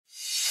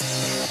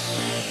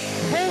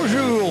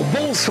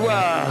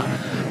Bonsoir!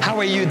 How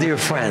are you, dear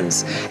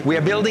friends? We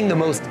are building the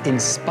most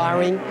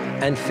inspiring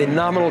and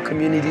phenomenal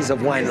communities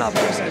of wine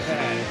lovers.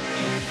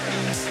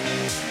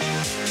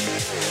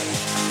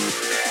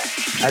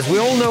 As we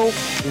all know,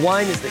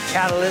 wine is the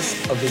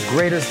catalyst of the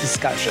greatest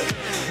discussion.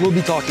 We'll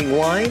be talking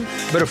wine,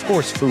 but of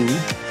course food,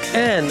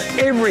 and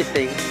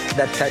everything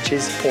that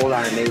touches all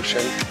our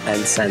emotion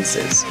and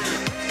senses.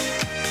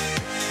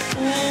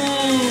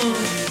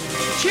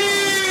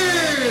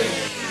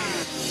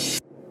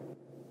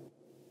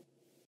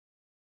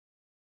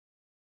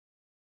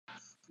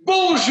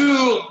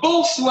 Bonjour,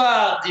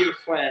 bonsoir, dear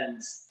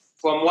friends.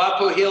 From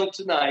Wapo Hill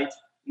tonight,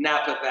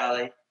 Napa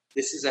Valley,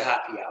 this is a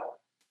happy hour.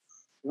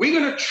 We're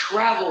going to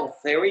travel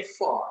very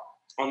far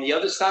on the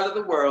other side of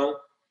the world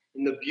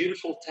in the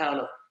beautiful town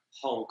of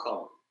Hong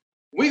Kong.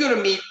 We're going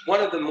to meet one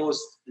of the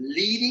most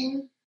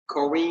leading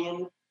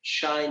Korean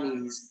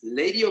Chinese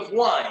lady of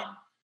wine,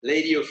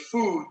 lady of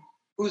food,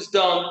 who's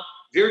done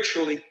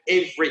virtually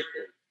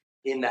everything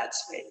in that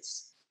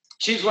space.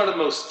 She's one of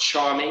the most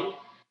charming,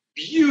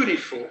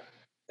 beautiful,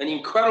 an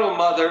incredible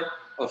mother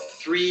of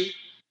 3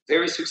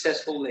 very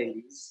successful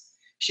ladies.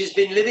 She's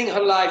been living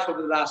her life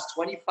over the last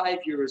 25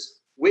 years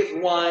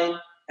with wine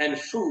and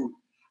food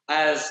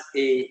as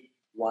a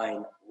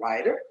wine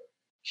writer.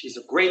 She's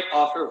a great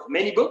author of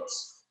many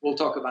books. We'll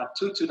talk about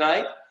 2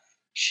 tonight.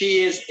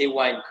 She is a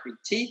wine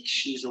critique.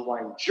 She's a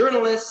wine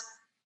journalist.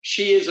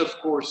 She is, of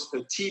course, a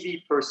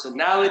TV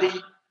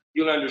personality.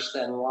 You'll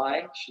understand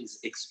why. She's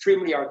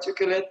extremely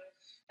articulate.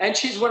 And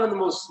she's one of the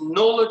most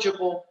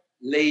knowledgeable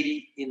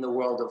lady in the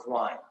world of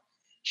wine.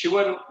 She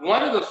was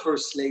one of the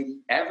first lady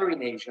ever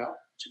in Asia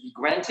to be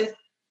granted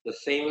the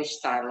famous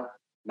title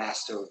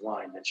Master of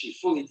Wine, that she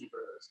fully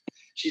deserves.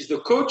 She's the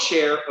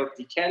co-chair of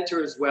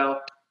Decanter as well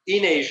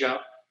in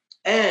Asia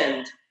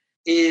and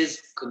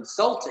is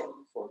consulting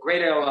for a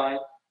great airline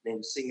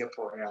named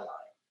Singapore Airlines.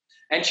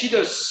 And she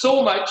does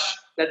so much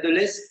that the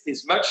list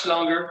is much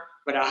longer,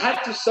 but I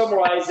had to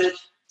summarize it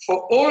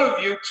for all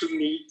of you to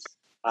meet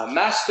a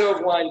Master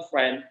of Wine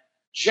friend,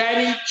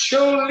 Gianni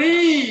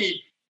Choli.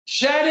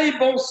 Gianni,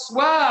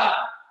 bonsoir.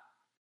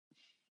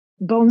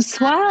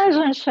 Bonsoir,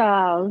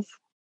 Jean-Charles.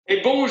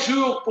 Et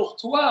bonjour pour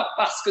toi,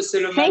 parce que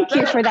c'est le Thank matin.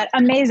 You for that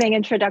amazing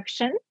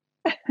introduction.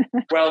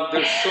 Well,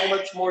 there's so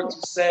much more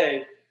to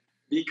say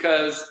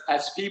because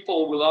as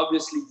people will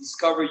obviously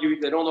discover you,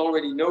 if they don't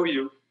already know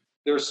you,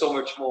 there's so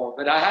much more.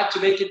 But I had to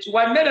make it to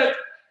 1 minute.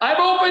 I'm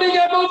opening.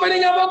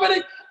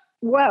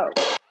 Whoa.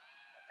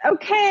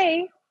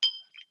 Okay.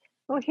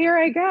 Well, here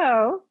I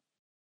go.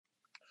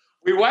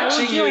 We're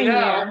watching you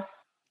now. Here?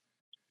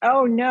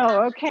 Oh,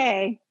 no.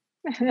 Okay.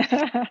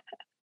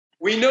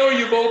 We know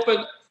you've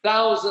opened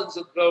thousands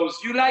of those.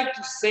 You like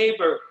to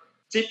savor,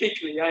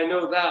 typically. I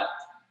know that.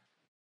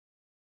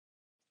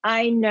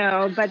 I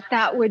know, but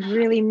that would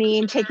really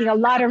mean taking a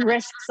lot of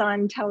risks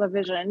on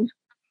television.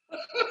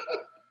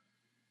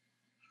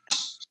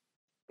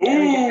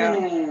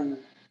 Ooh,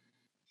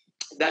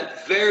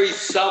 that very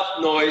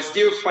soft noise.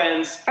 Dear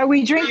friends. Are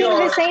we drinking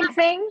the same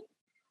thing?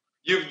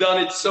 You've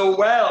done it so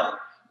well.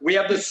 We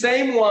have the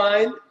same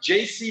wine,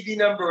 JCV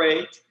number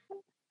 8.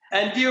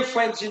 And dear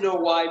friends, you know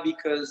why?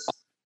 Because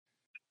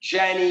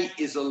Gianni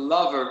is a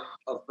lover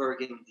of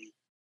Burgundy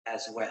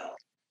as well.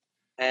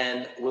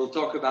 And we'll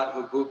talk about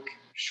her book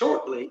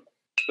shortly.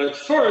 But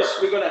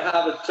first, we're going to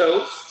have a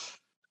toast.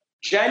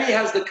 Gianni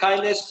has the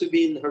kindness to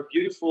be in her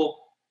beautiful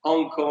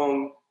Hong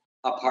Kong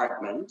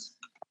apartment.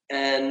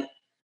 And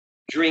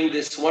during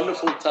this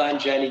wonderful time,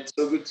 Gianni, it's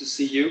so good to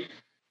see you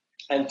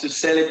and to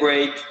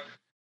celebrate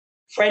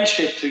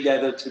friendship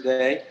together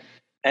today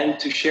and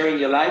to sharing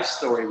your life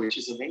story, which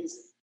is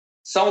amazing.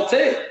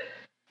 Santé!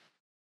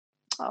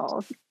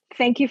 Oh,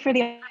 thank you for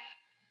the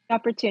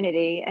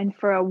opportunity and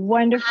for a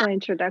wonderful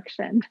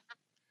introduction.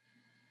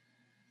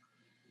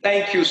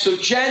 Thank you. So,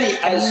 Gianni,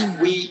 as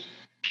we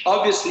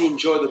obviously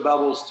enjoy the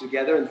bubbles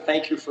together, and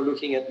thank you for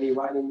looking at me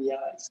right in the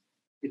eyes.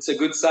 It's a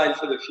good sign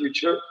for the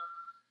future.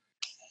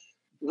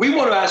 We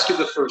want to ask you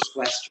the first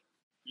question.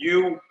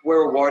 You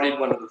were awarded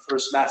one of the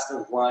first Master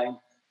of Wine,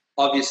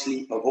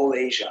 obviously, of all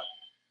Asia.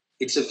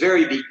 It's a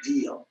very big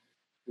deal.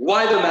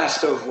 Why the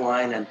Master of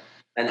Wine,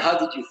 and how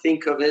did you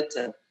think of it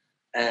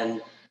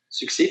and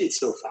succeeded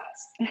so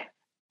fast?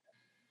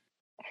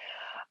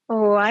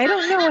 Oh, I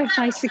don't know if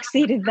I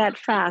succeeded that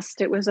fast.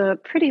 It was a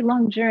pretty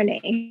long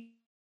journey.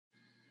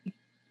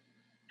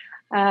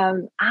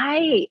 From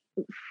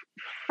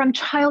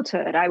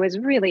childhood, I was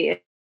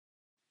really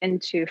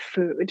into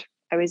food.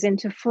 I was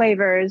into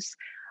flavors.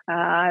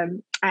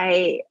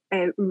 I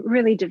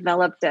really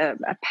developed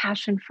a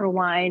passion for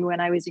wine when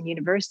I was in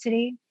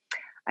university.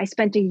 I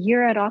spent a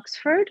year at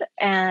Oxford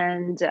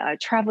and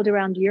traveled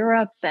around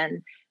Europe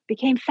and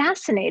became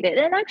fascinated.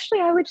 And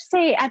actually, I would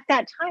say at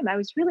that time, I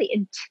was really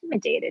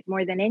intimidated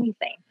more than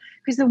anything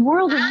because the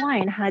world of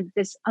wine had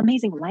this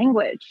amazing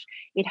language.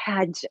 It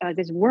had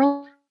this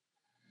world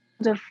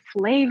of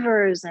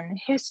flavors and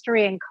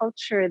history and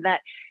culture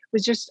that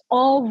was just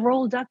all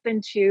rolled up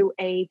into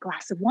a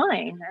glass of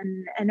wine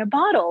and a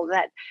bottle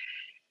that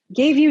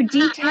gave you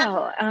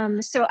detail.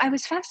 So I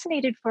was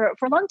fascinated for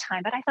a long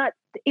time, but I thought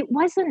it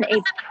wasn't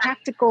a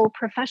practical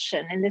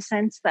profession in the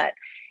sense that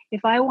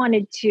if I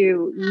wanted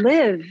to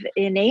live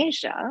in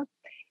Asia,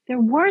 there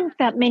weren't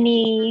that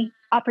many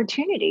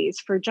opportunities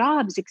for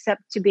jobs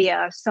except to be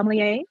a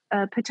sommelier,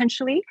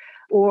 potentially,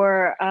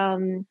 or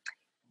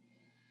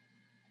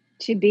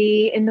to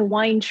be in the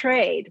wine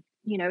trade,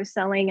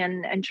 selling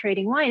and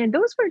trading wine. And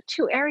those were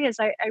two areas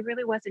I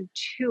really wasn't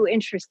too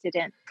interested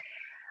in.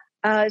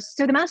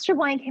 So the Master of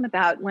Wine came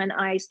about when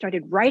I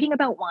started writing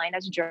about wine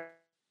as a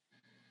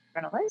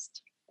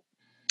journalist.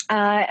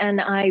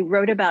 And I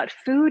wrote about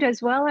food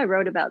as well. I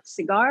wrote about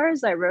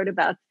cigars. I wrote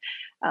about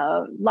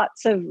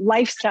lots of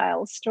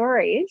lifestyle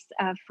stories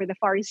for the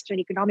Far Eastern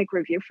Economic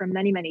Review for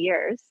many, many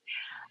years.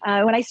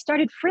 When I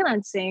started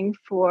freelancing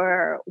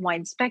for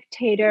Wine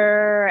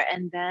Spectator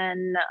and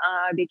then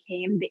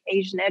became the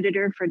Asian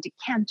editor for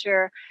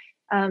Decanter,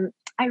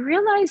 I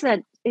realized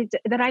that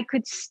I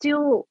could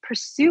still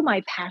pursue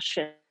my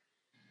passion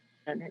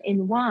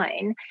in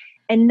wine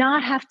and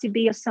not have to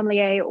be a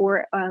sommelier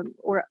or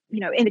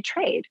in the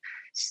trade.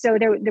 So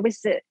there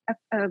was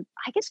I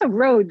guess a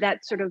road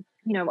that sort of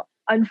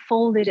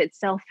unfolded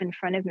itself in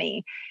front of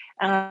me,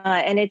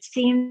 and it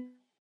seemed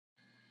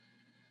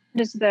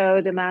as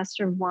though the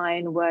Master of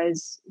Wine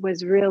was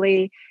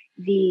really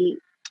the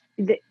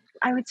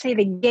I would say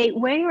the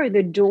gateway or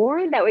the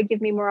door that would give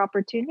me more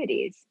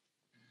opportunities.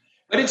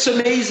 But it's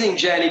amazing,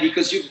 Jenny,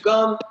 because you've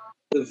gone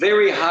the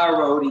very high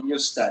road in your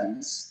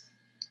studies.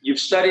 You've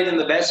studied in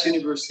the best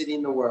university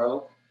in the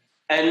world.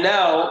 And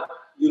now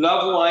you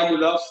love wine, you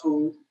love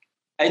food,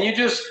 and you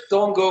just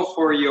don't go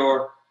for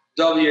your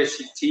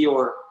WSET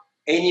or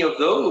any of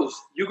those.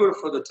 You go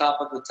for the top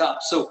of the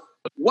top. So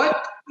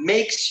what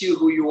makes you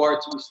who you are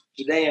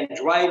today and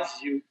drives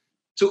you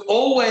to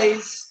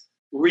always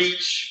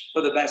reach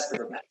for the best of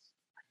the best?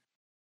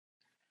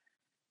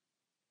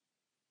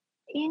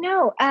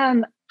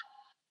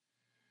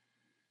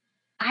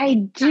 I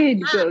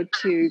did go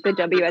to the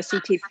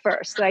WSET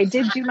first. So I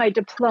did do my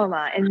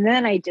diploma and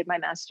then I did my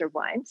Master of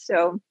Wine.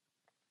 So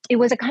it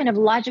was a kind of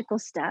logical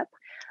step.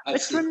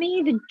 But for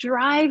me, the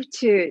drive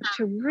to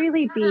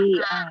really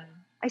be,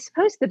 I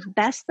suppose, the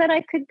best that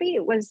I could be,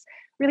 it was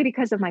really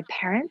because of my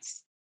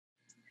parents.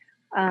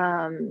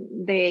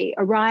 They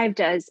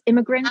arrived as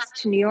immigrants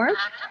to New York,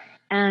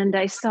 and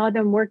I saw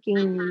them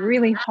working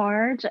really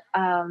hard.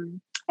 And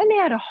they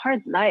had a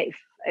hard life.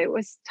 It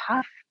was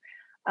tough.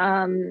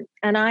 And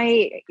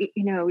I,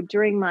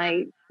 during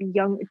my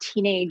younger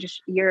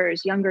teenage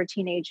years,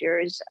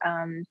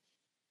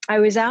 I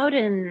was out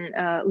in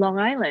Long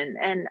Island,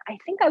 and I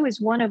think I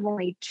was one of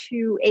only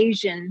two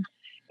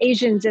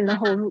Asians in the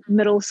whole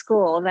middle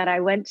school that I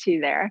went to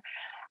there.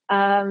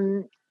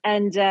 And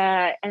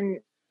the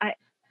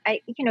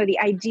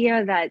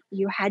idea that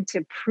you had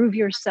to prove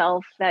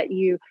yourself, that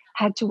you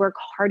had to work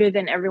harder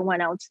than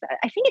everyone else,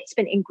 I think it's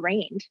been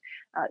ingrained.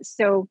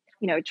 So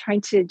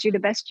trying to do the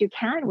best you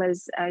can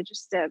was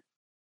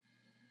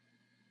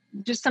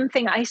just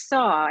something I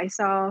saw. I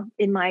saw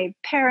in my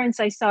parents,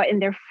 I saw in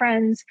their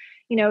friends,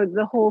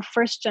 the whole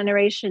first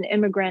generation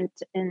immigrant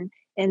in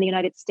the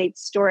United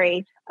States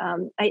story.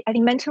 I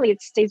think mentally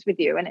it stays with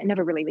you and it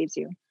never really leaves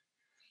you.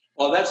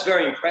 Well, that's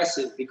very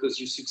impressive because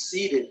you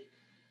succeeded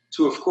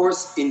to, of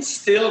course,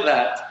 instill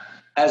that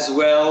as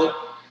well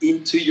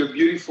into your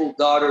beautiful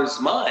daughter's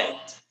mind,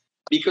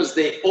 because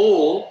they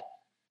all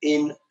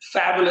in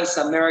fabulous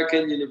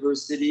American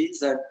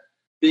universities and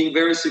being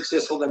very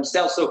successful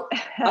themselves. So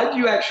how do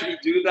you actually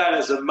do that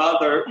as a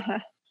mother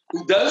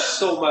who does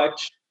so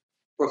much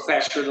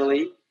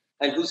professionally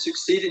and who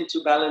succeeds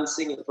into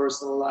balancing a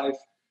personal life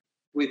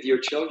with your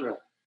children?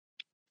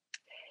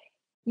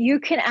 You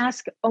can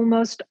ask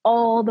almost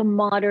all the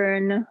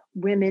modern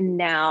women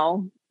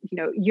now,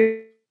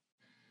 your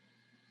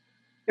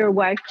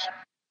wife,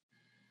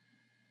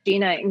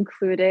 Gina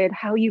included,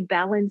 how you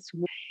balance.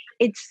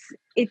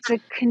 It's a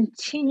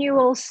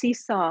continual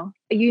seesaw.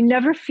 You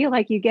never feel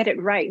like you get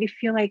it right. You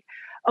feel like,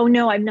 oh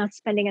no, I'm not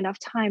spending enough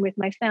time with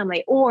my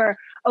family, or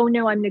oh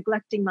no, I'm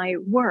neglecting my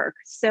work.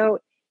 So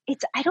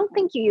I don't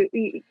think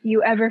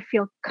you ever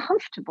feel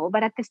comfortable,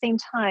 but at the same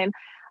time,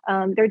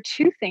 there are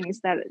two things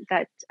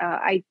that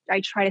I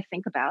try to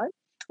think about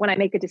when I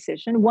make a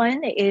decision.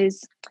 One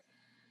is,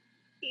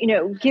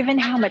 given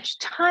how much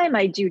time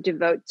I do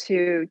devote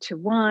to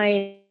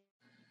wine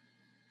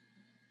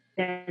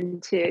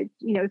and to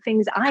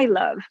things I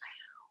love,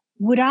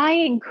 would I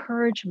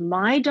encourage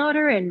my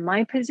daughter in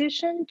my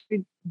position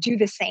to do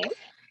the same?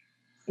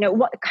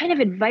 What kind of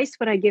advice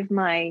would I give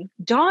my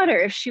daughter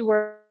if she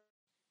were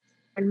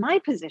in my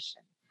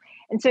position?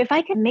 And so if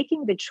I can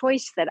making the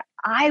choice that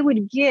I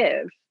would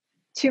give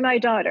to my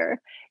daughter,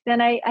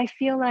 then I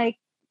feel like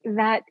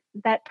that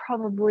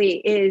probably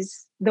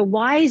is the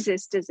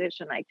wisest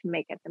decision I can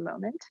make at the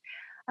moment.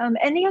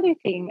 And the other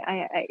thing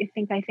I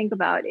think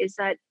about is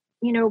that,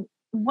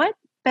 what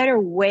better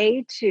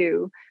way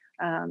to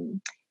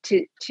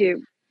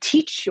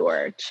teach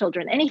your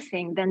children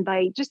anything than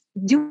by just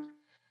doing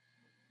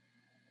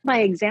by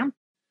example.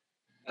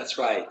 That's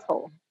right.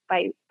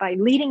 by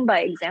leading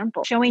by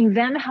example, showing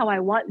them how I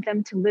want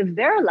them to live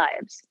their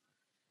lives.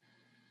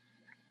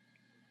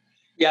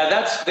 Yeah,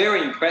 that's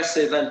very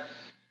impressive. And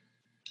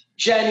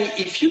Jenny,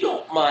 if you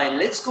don't mind,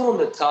 let's go on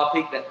the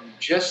topic that we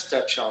just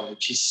touched on,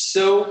 which is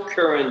so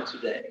current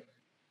today.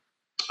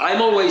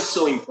 I'm always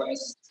so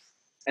impressed.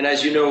 And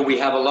as you know, we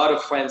have a lot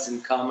of friends in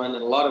common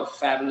and a lot of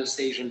fabulous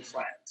Asian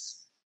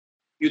friends.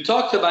 You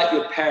talked about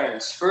your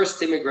parents,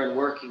 first immigrant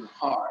working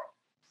hard.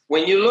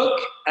 When you look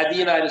at the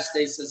United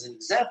States as an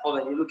example,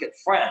 and you look at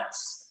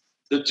France,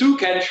 the two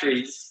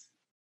countries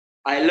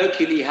I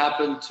luckily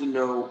happen to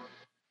know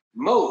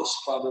most,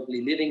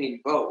 probably living in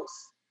both,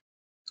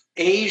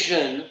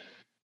 Asian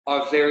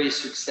are very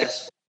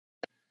successful.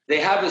 They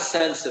have a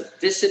sense of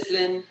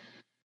discipline,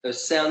 a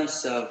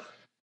sense of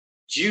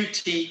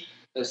duty,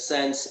 a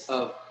sense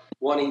of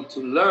wanting to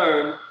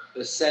learn,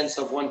 a sense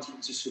of wanting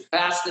to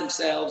surpass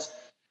themselves,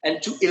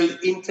 and to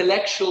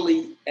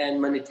intellectually and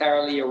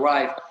monetarily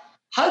arrive.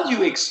 How do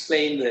you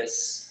explain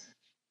this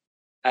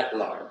at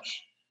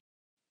large?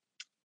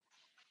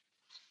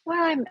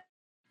 Well,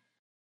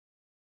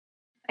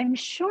 I'm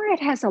sure it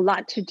has a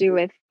lot to do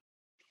with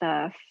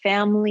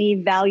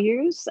family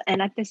values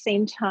and at the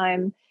same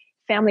time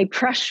family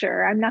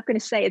pressure. I'm not going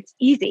to say it's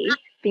easy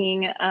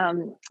being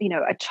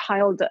a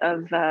child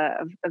of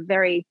a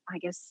very, I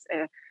guess,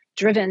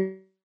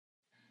 driven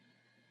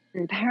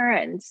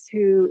parents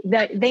who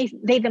that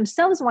they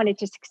themselves wanted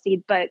to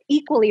succeed, but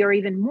equally or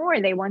even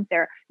more they want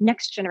their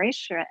next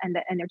generation and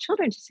their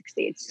children to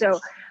succeed. So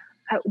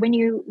when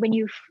you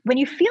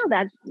feel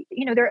that,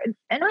 there,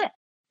 and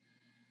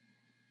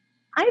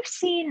I've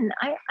seen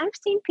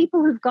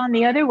people who've gone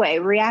the other way,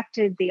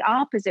 reacted the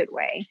opposite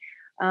way,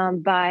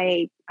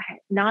 by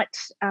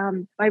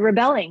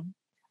rebelling,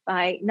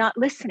 by not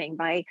listening,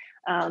 by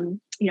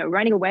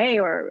running away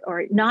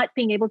or not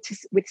being able to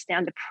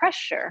withstand the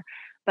pressure.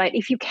 But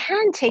if you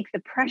can take the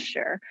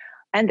pressure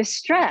and the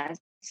stress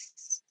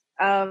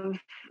of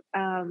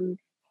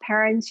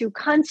parents who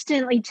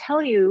constantly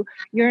tell you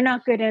you're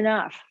not good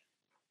enough,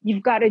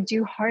 you've got to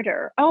do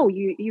harder. Oh,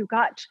 you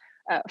got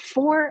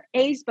 4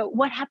 A's, but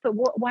what happened?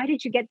 Why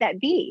did you get that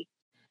B?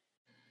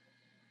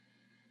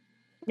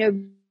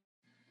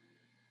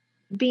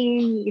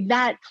 Being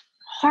that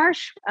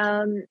harsh,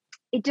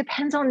 it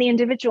depends on the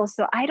individual.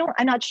 So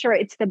I'm not sure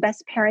it's the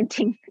best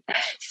parenting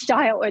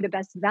style or the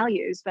best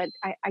values, but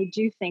I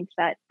do think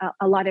that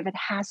a lot of it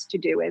has to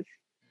do with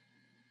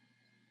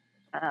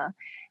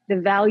the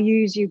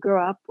values you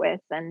grow up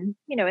with and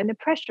the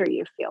pressure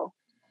you feel.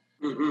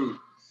 Mm-hmm.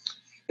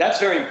 That's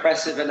very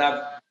impressive. And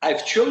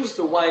I've chose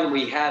the wine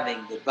we're having,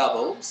 the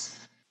Bubbles,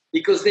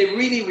 because they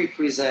really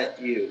represent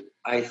you,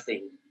 I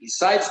think.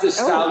 Besides the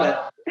style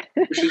that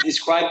you should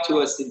describe to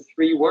us in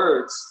 3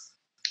 words,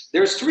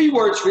 there's 3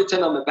 words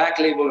written on the back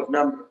label of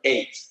number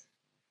 8.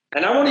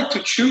 And I wanted to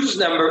choose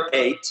number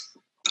 8,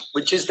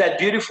 which is that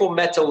beautiful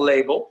metal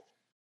label,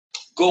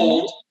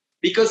 gold,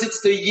 because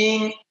it's the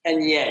yin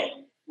and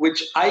yang,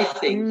 which I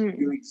think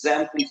you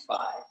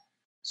exemplify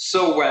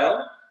so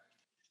well.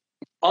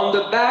 On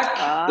the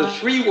back, the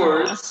 3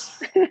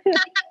 words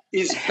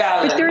is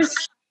balance.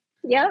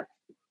 Yep.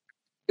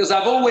 Because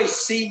I've always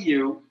seen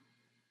you,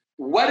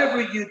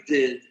 whatever you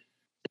did,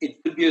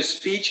 it could be a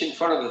speech in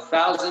front of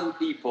 1,000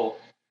 people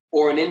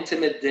or an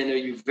intimate dinner,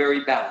 you're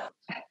very balanced.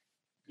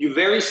 You're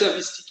very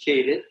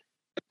sophisticated.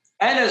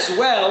 And as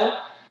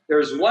well,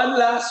 there's one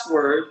last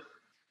word.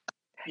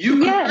 You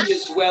could be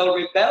as well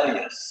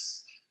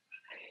rebellious.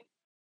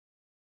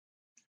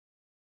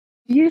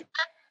 You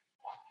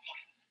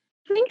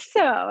think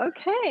so?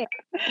 Okay.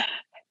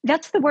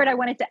 That's the word I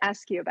wanted to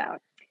ask you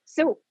about.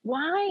 So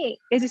why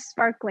is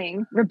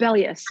sparkling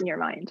rebellious in your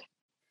mind?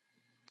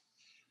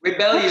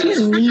 Rebellious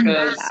because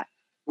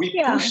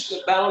we push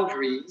the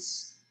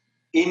boundaries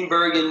in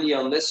Burgundy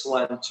on this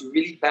one to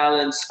really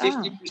balance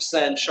 50%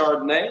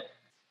 Chardonnay,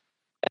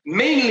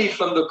 mainly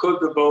from the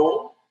Côte de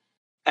Beaune,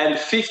 and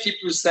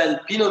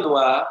 50% Pinot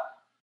Noir,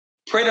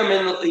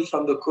 predominantly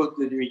from the Côte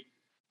de Nuit.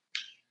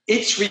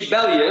 It's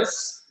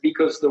rebellious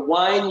because the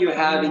wine you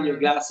have in your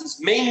glass is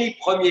mainly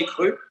Premier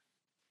Cru,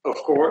 of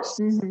course,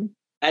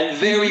 and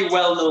very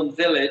well-known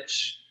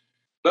village.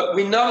 But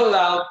we're not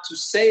allowed to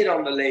say it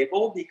on the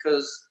label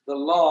because the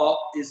law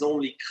is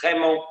only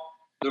Crémant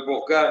de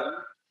Bourgogne.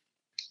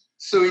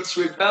 So it's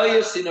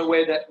rebellious in a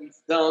way that we've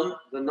done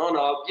the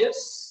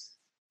non-obvious.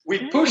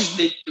 We pushed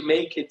it to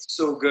make it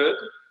so good,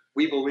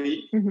 we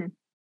believe. And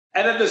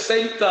at the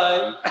same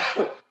time,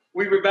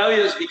 we're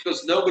rebellious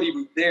because nobody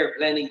was there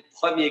blending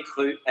Premier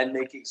Cru and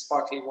making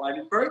sparkling wine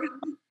in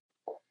Burgundy.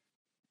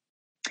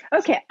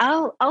 Okay,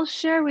 I'll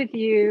share with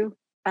you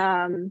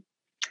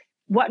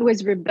what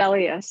was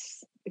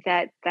rebellious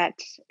that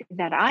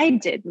I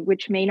did,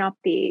 which may not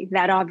be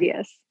that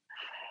obvious.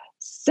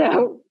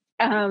 So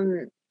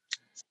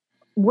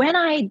when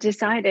I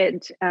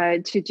decided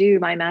to do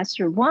my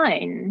Master of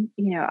Wine,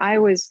 I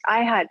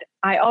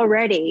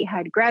already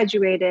had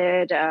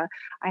graduated. I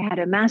had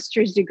a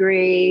master's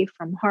degree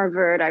from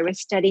Harvard. I was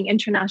studying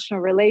international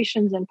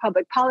relations and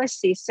public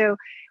policy. So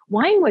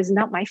wine was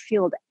not my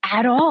field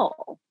at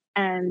all.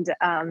 And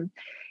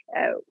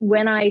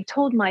when I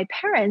told my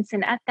parents,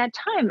 and at that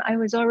time I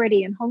was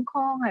already in Hong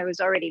Kong, I was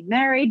already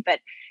married, but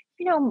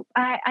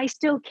I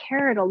still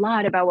cared a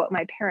lot about what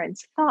my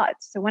parents thought.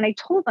 So when I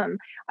told them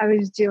I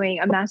was doing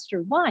a Master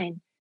of Wine,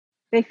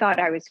 they thought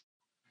I was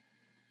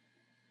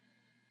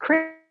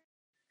crazy.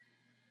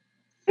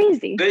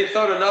 They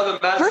thought another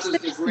master's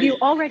First, degree. you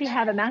already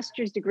have a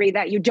master's degree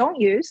that you don't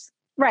use,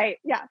 right?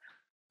 Yeah.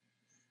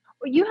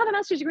 Well, you have a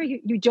master's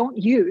degree you don't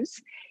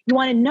use. You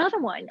want another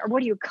one, or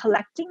what are you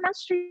collecting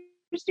master's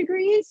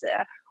degrees?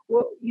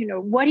 What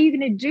are you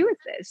going to do with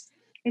this?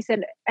 I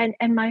said,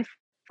 and my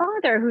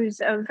father, who's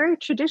very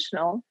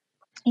traditional,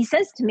 he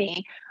says to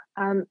me,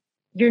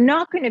 you're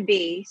not going to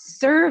be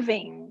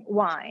serving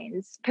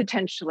wines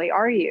potentially,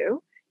 are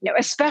you?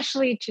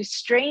 Especially to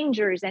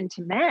strangers and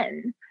to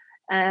men.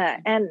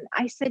 And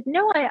I said,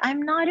 no,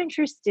 I'm not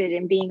interested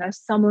in being a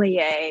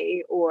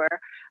sommelier or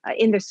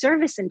in the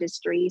service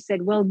industry. He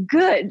said, well,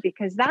 good,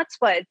 because that's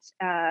what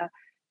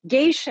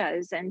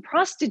geishas and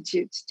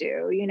prostitutes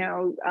do.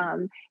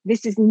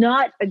 This is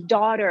not a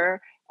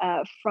daughter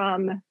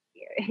from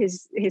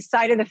his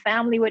side of the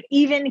family would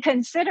even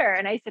consider.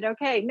 And I said,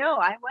 okay, no,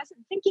 I wasn't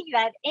thinking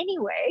that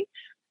anyway.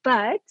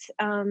 But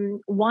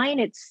wine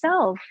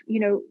itself,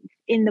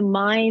 in the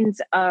minds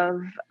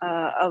of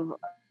a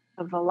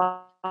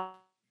lot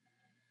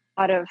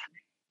of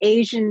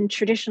Asian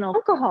traditional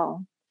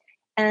alcohol.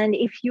 And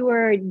if you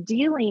are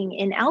dealing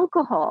in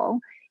alcohol,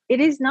 it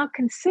is not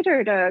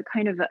considered a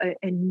kind of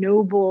a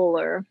noble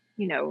or,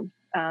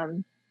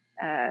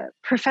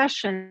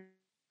 profession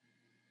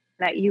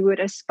that you would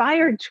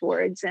aspire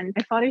towards. And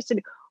my father said,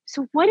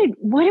 so what did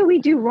we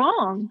do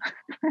wrong?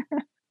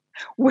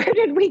 Where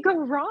did we go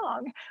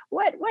wrong?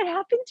 What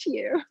happened to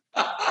you?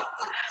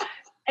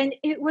 And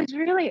it was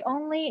really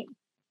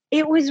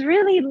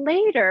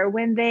later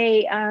when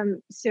they,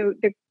 so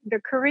the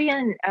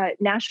Korean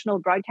national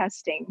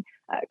broadcasting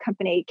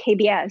company,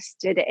 KBS,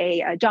 did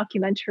a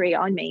documentary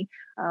on me.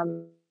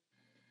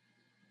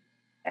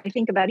 I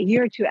think about a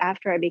year or two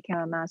after I became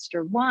a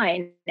Master of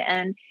Wine,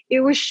 and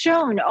it was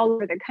shown all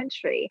over the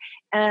country.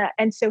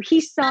 And so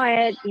he saw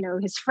it,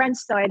 his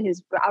friends saw it,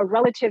 his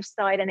relatives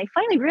saw it, and they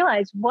finally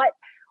realized what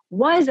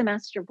was a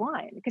Master of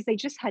Wine, because they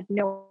just had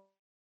no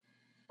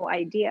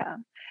idea.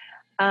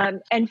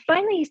 And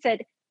finally he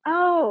said,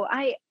 oh,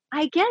 I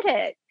get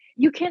it.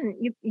 You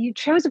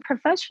chose a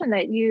profession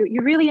that you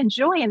really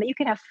enjoy and that you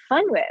can have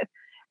fun with.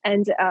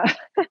 And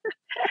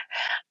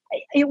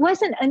it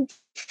wasn't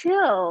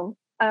until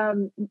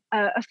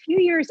a few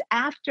years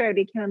after I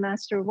became a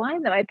Master of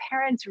Wine that my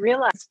parents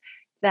realized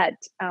that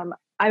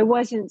I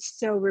wasn't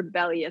so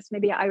rebellious.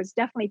 Maybe I was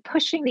definitely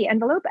pushing the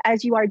envelope,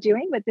 as you are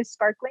doing with this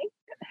sparkling,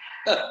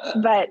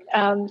 but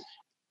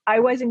I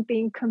wasn't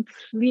being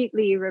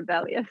completely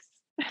rebellious.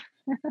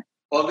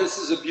 Well, this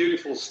is a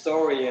beautiful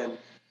story,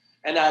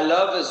 and I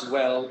love as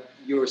well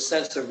your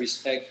sense of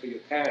respect for your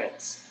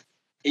parents.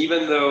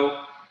 Even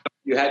though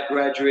you had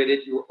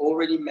graduated, you were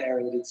already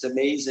married. It's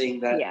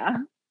amazing that,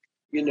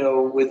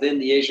 within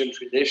the Asian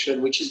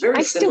tradition, which is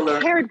very similar. I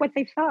still cared what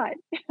they thought.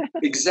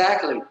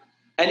 Exactly.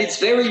 And it's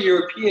very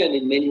European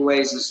in many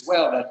ways as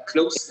well, that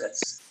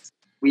closeness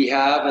we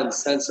have and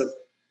sense of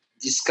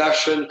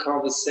discussion,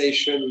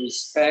 conversation,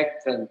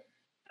 respect, and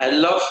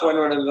love for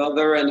one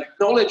another and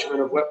acknowledgement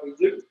of what we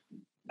do.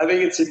 I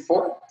think it's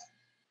important.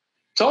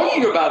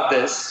 Talking about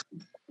this,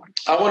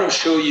 I want to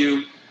show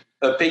you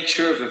a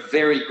picture of a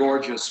very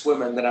gorgeous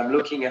woman that I'm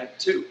looking at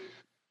too.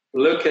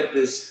 Look at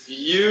this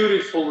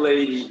beautiful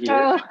lady here.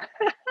 Oh.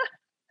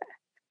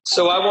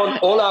 So I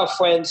want all our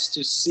friends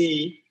to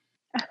see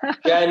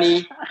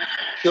Gianni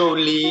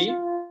Jolie.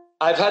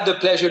 I've had the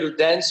pleasure to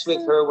dance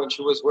with her when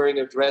she was wearing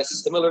a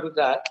dress similar to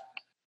that.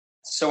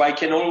 So I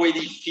can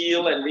already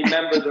feel and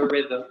remember the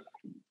rhythm.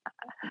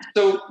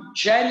 So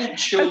Gianni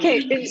Jolie.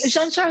 Okay,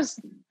 Jean-Charles,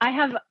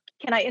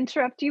 can I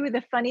interrupt you with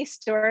a funny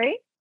story?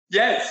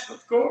 Yes,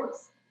 of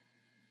course.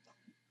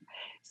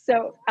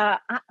 So,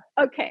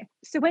 okay.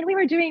 So when we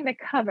were doing the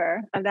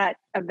cover of that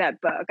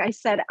book, I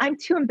said, I'm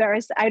too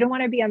embarrassed. I don't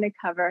want to be on the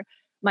cover.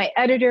 My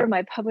editor,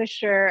 my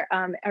publisher,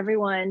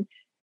 everyone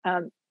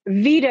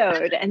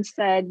vetoed and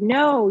said,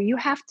 no, you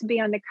have to be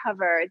on the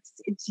cover.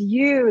 It's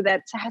you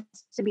that has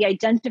to be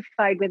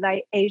identified with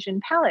the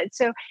Asian palette.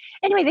 So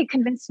anyway, they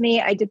convinced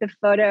me. I did the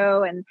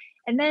photo. And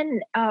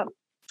then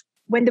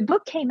when the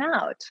book came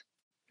out,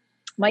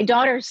 my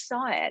daughters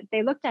saw it.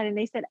 They looked at it and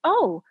they said,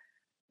 oh,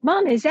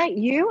 Mom, is that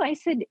you? I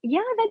said, yeah,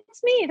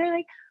 that's me. They're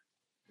like,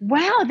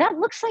 wow, that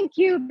looks like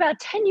you about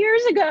 10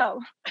 years ago.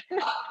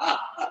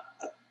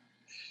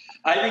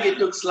 I think it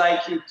looks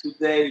like you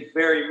today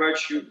very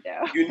much.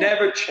 You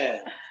never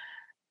change.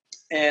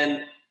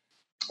 And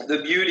the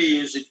beauty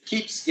is it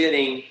keeps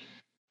getting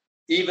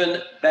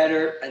even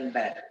better and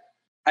better.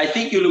 I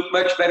think you look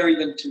much better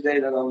even today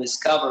than on this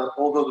cover,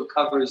 although the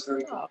cover is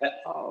very competitive.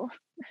 Oh.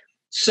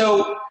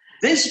 So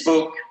this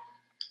book,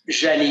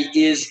 Gianni,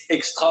 is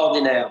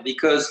extraordinary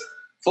because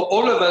for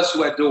all of us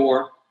who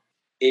adore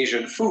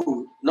Asian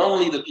food, not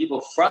only the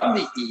people from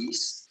the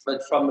East,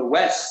 but from the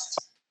West,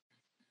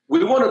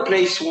 we want to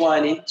place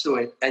wine into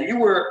it. And you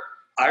were,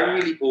 I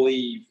really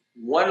believe,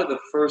 one of the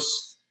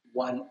first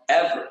one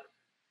ever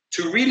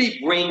to really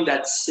bring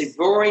that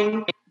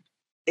savoring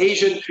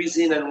Asian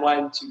cuisine and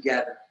wine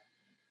together.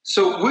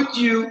 So would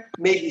you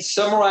maybe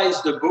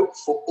summarize the book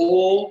for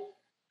all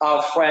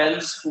our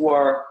friends who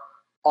are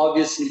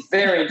obviously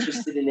very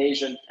interested in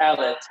Asian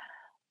palate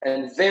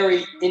and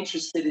very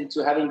interested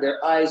into having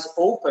their eyes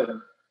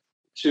open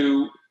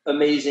to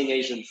amazing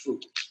Asian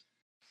food?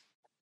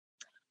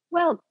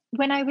 Well,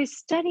 when I was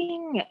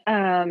studying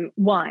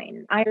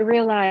wine, I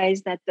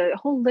realized that the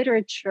whole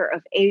literature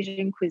of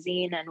Asian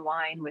cuisine and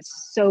wine was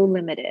so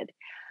limited.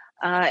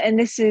 And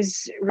this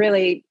is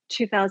really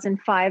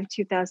 2005,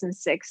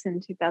 2006,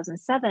 and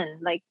 2007,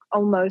 like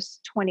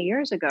almost 20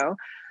 years ago.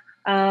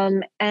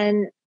 And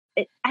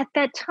at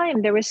that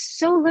time, there was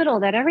so little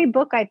that every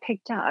book I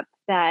picked up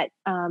that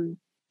of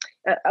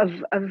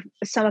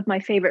some of my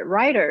favorite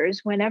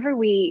writers, whenever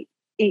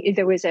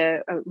there was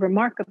a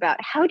remark about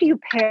how do you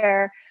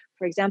pair,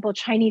 for example,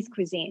 Chinese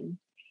cuisine,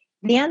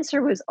 the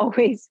answer was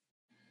always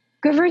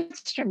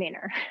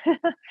Gewürztraminer.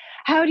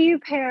 How do you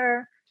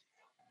pair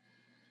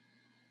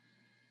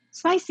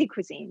spicy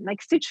cuisine like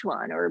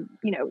Sichuan or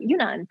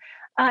Yunnan?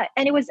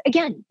 And it was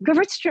again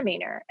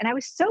Gewürztraminer, and I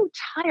was so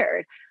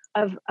tired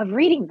of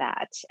reading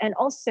that, and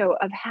also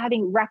of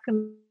having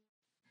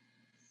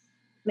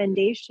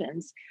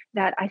recommendations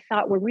that I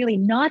thought were really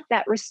not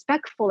that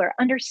respectful or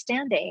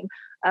understanding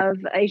of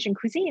Asian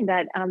cuisine.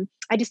 That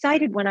I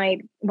decided when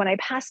I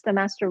passed the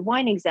Master of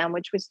Wine exam,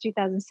 which was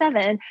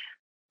 2007,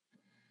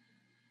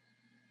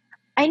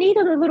 I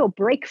needed a little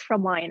break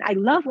from wine. I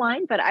love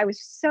wine, but I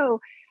was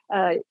so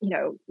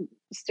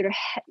sort of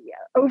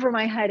over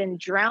my head and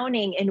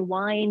drowning in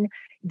wine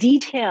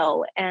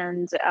detail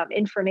and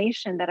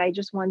information that I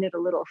just wanted a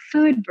little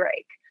food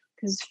break,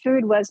 because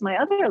food was my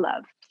other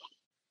love.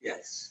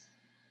 Yes.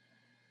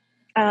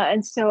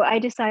 And so I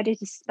decided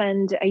to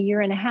spend a year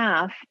and a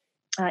half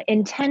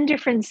in 10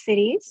 different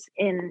cities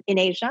in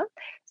Asia,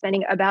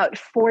 spending about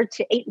 4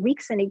 to 8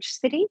 weeks in each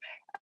city,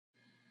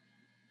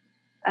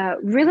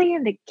 really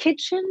in the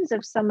kitchens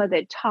of some of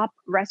the top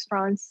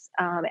restaurants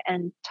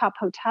and top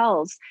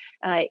hotels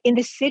in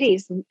the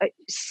cities,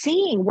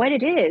 seeing what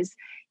it is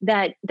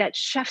that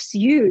chefs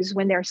use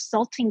when they're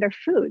salting their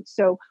food.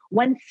 So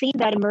one theme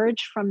that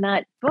emerged from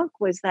that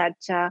book was that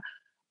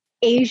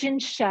Asian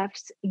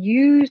chefs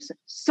use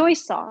soy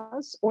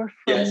sauce or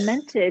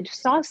fermented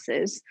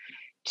sauces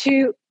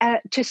to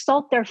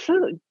salt their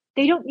food.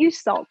 They don't use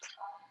salt.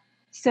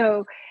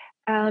 So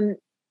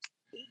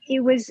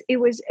it was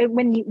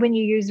when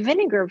you use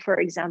vinegar, for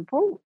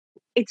example,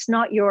 it's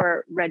not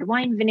your red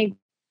wine vinegar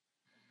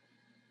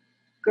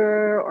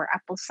or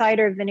apple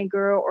cider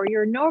vinegar or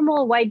your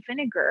normal white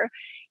vinegar.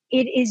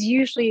 It is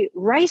usually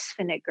rice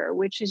vinegar,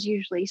 which is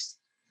usually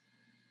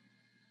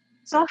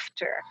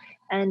softer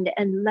and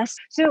less.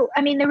 So,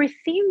 I mean, there were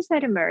themes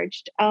that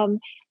emerged, and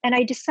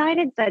I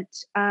decided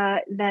that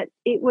that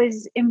it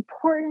was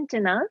important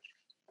enough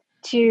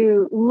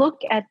to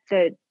look at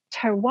the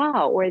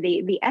terroir, or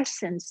the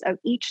essence of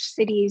each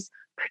city's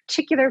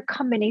particular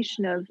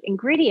combination of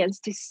ingredients,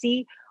 to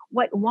see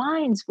what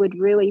wines would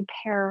really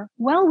pair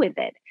well with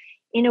it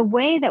in a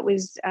way that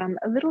was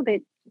a little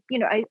bit,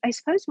 I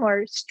suppose,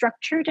 more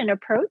structured in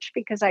approach,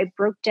 because I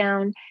broke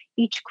down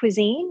each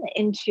cuisine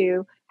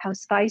into how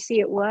spicy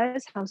it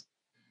was, how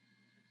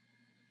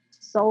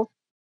salty,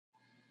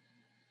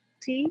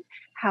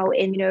 how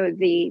in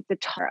the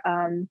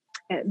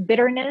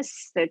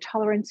bitterness, the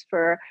tolerance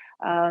for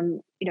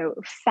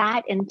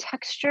fat and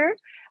texture,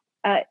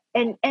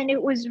 and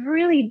it was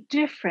really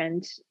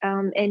different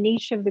in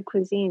each of the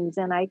cuisines.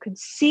 And I could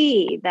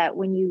see that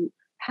when you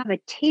have a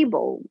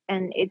table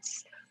and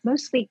it's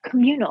mostly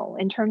communal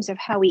in terms of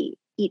how we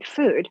eat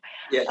food,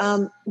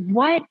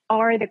 what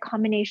are the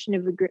combination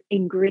of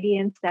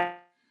ingredients that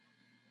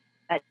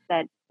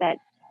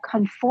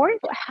come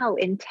forth? How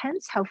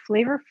intense, how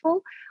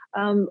flavorful,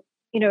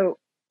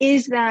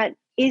 is that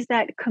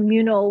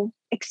communal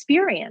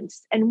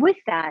experience? And with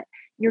that,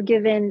 you're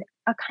given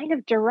a kind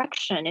of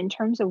direction in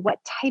terms of what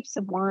types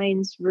of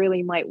wines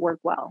really might work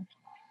well.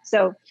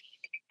 So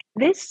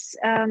this,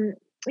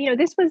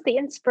 this was the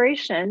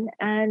inspiration,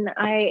 and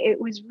it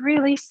was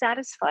really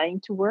satisfying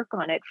to work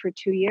on it for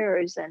 2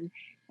 years and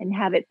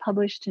have it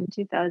published in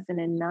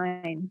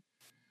 2009.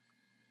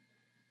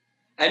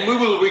 And we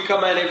will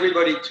recommend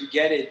everybody to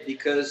get it,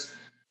 because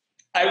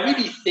I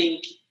really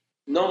think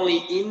not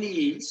only in the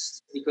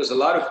East, because a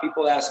lot of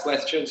people ask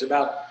questions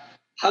about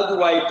how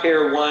do I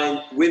pair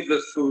wine with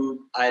the food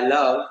I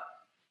love,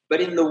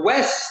 but in the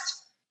West,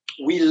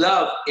 we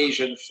love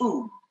Asian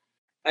food.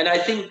 And I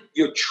think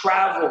your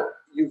travel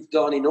you've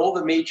done in all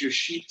the major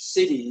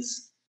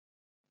cities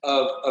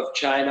of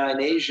China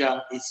and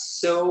Asia is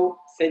so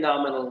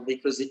phenomenal,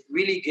 because it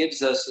really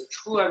gives us a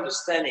true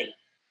understanding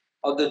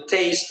of the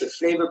taste, the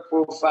flavor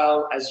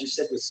profile, as you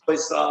said, with soy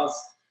sauce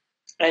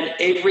and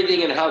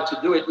everything, and how to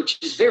do it, which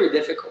is very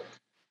difficult.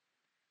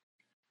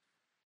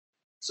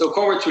 So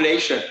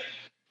congratulations.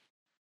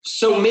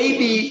 So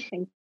maybe,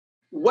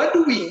 what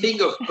do we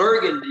think of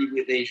Burgundy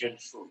with Asian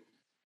food?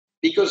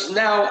 because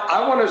now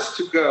I want us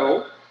to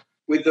go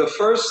with the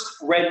first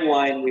red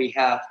wine we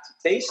have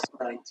to taste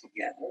tonight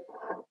together,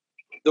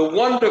 the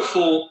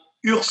wonderful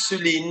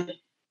Ursuline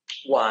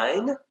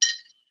wine.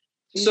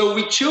 So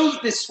we chose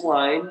this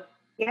wine,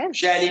 Yes.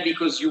 Jenny,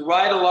 because you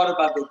write a lot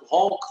about the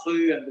Grand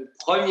Cru and the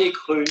Premier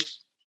Cru.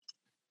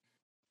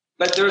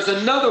 But there's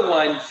another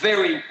wine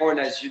very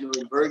important, as you know,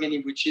 in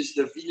Burgundy, which is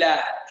the Village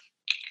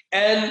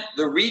and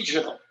the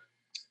Regional.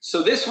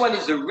 So this one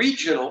is a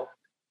Regional.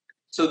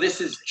 So this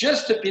is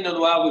just a Pinot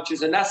Noir, which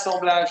is an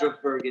assemblage of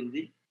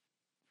Burgundy.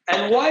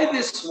 And why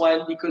this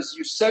one? Because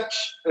you're such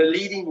a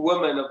leading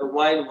woman of the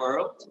wine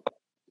world.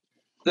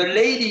 The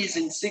ladies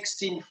in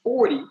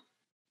 1640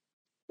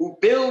 who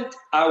built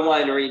our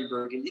winery in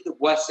Burgundy, the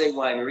Boisset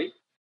winery,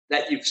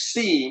 that you've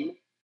seen,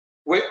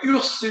 were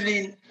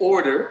Ursuline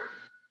order,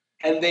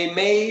 and they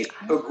made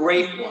a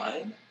great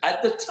wine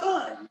at the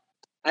time,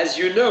 as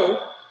you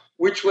know,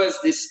 which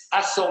was this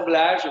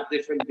assemblage of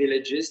different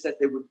villages that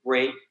they would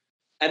bring.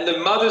 And the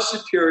Mother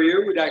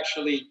Superior would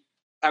actually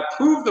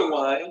approve the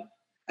wine,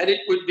 and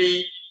it would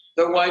be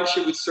the wine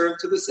she would serve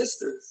to the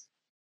sisters.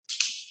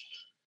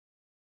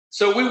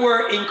 So we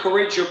were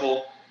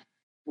incorrigible.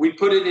 We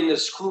put it in a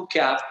screw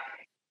cap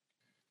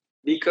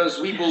because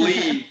we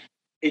believe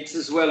it's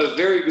as well a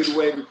very good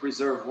way to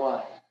preserve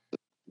wine.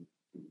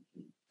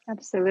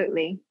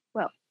 Absolutely.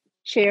 Well,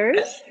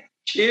 cheers.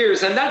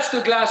 Cheers. And that's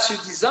the glass you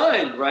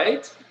designed,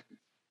 right?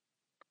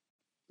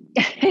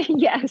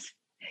 Yes.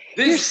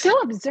 You're so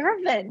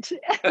observant.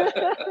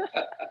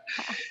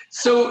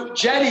 So,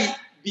 Jenny,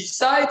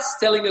 besides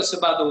telling us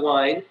about the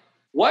wine,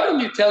 why don't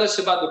you tell us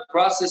about the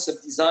process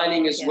of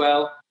designing as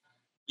well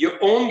your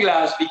own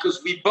glass?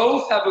 Because we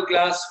both have a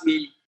glass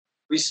we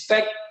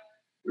respectfully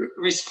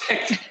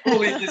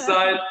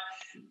designed,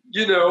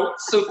 you know.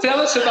 So tell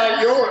us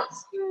about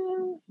yours.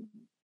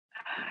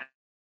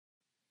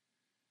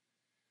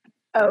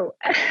 Oh,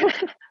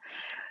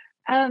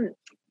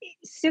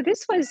 so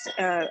this was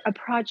a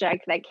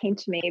project that came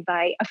to me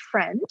by a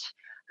friend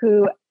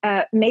who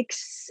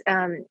makes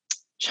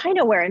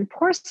Chinaware and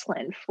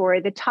porcelain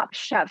for the top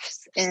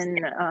chefs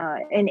in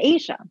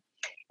Asia,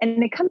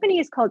 and the company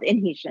is called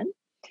Inhesion.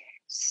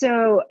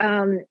 So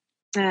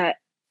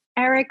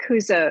Eric,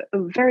 who's a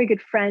very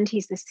good friend,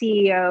 he's the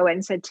CEO,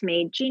 and said to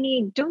me,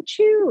 "Jeannie, don't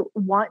you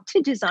want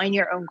to design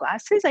your own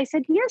glasses?" I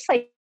said, "Yes,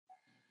 I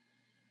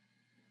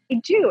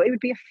do. It would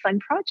be a fun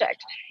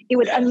project. It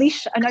would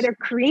unleash another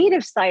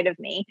creative side of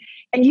me."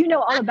 And you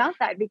know all about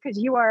that because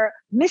you are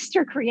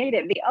Mr.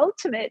 Creative, the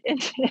ultimate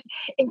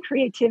in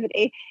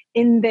creativity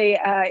in the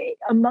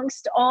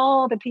amongst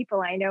all the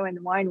people I know in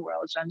the wine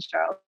world,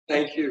 Jean-Charles.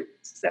 Thank you.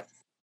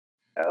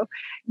 So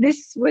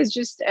this was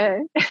just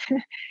a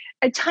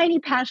tiny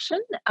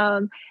passion.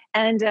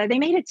 And they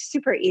made it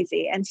super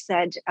easy and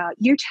said,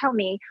 you tell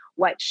me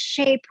what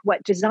shape,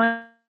 what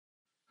design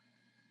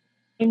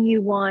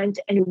you want,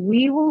 and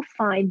we will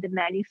find the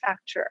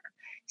manufacturer.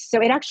 So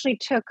it actually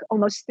took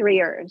almost 3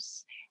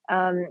 years.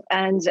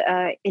 And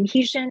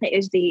Inhesion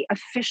is the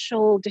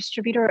official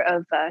distributor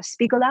of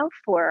Spiegelau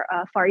for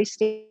Far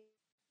East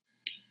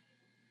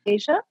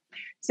Asia.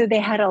 So they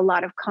had a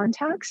lot of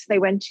contacts. They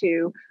went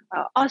to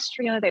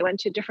Austria, they went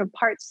to different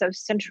parts of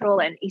Central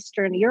and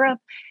Eastern Europe.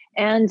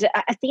 And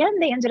at the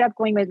end, they ended up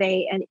going with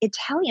an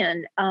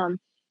Italian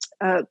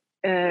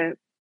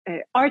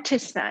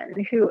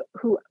artisan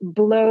who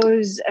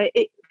blows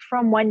it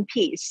from one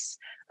piece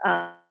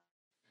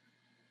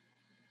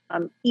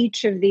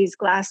each of these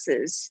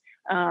glasses,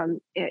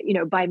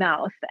 by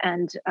mouth,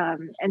 and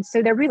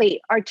so they're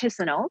really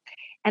artisanal.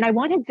 And I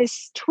wanted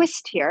this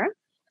twist here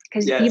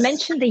because you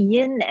mentioned the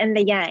yin and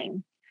the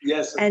yang.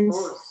 Yes, of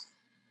course.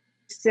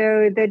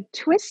 So the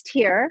twist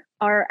here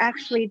are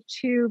actually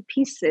two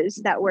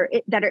pieces that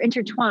are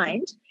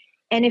intertwined,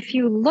 and if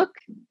you look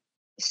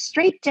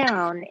straight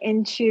down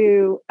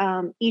into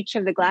each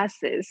of the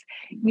glasses,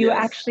 you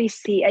actually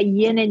see a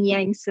yin and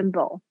yang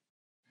symbol.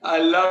 I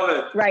love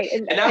it. Right.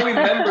 And I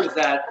remember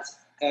that,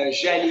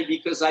 Jenny,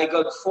 because I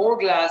got 4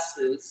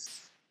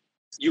 glasses.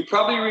 You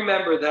probably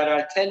remember that I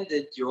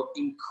attended your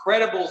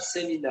incredible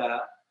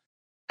seminar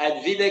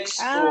at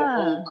Vinexpo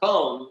Hong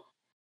Kong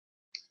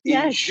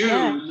in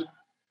June. Yes.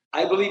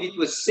 I believe it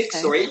was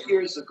 6 or 8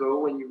 years ago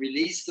when you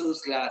released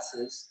those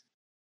glasses.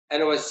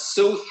 And I was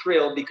so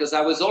thrilled because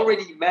I was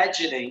already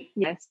imagining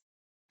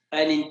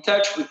and in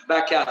touch with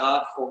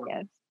Baccarat for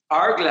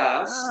our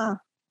glass.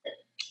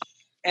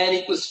 And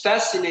it was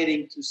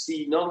fascinating to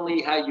see not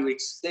only how you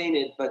explain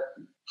it, but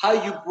how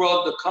you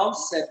brought the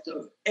concept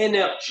of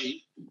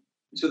energy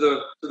to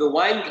the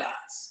wine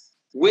glass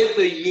with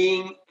the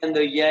yin and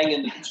the yang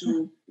and the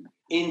 2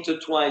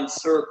 intertwined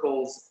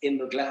circles in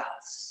the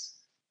glass.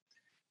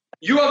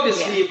 You're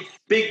obviously a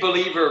big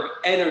believer of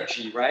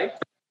energy, right?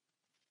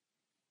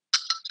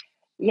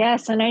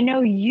 Yes, and I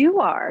know you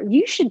are.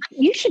 You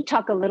should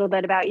talk a little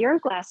bit about your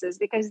glasses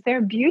because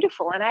they're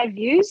beautiful and I've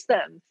used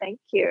them. Thank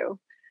you.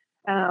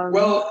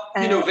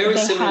 Very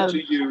similar to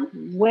you.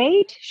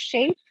 Weight,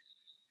 shape?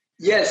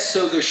 Yes,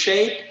 so the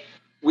shape,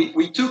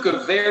 we took a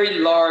very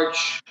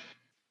large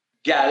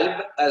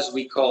galb, as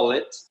we call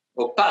it,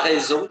 or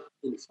paraison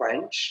in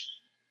French,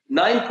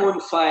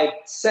 9.5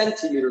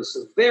 centimeters,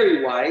 so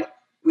very wide,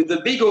 with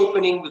a big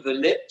opening with the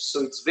lip,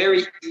 so it's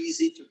very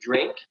easy to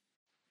drink.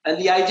 And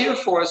the idea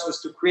for us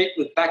was to create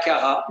with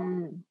Baccarat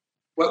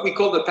what we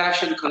call the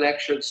Passion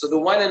Collection, so the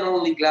one and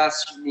only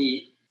glass you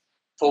need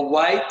for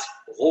white,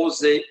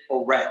 rosé,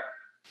 or red.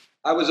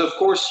 I was, of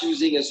course,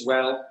 using as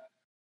well,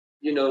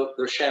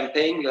 the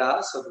champagne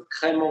glass or the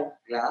Crémant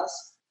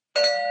glass,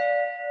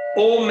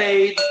 all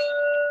made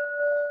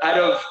out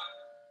of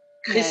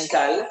cristal.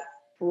 Yes.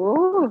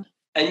 Ooh.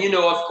 And,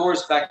 of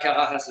course,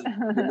 Baccarat has an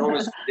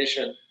enormous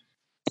tradition.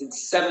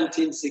 Since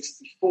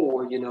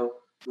 1764,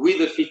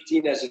 Louis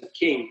XV as a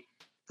king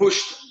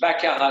pushed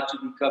Baccarat to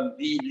become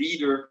the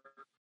leader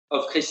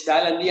of cristal.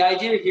 And the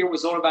idea here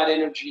was all about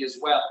energy as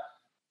well.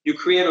 You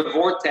create a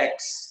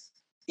vortex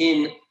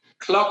in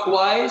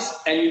clockwise,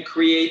 and you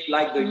create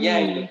like the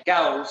yang, the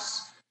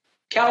chaos,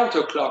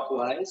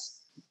 counterclockwise.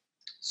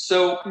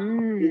 So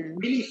it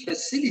really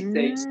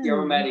facilitates the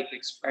aromatic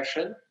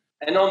expression.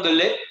 And on the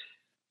lip,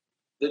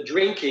 the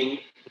drinking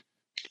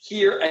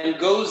here, and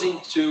goes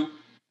into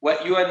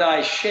what you and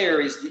I share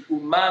is the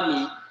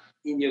umami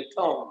in your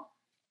tongue.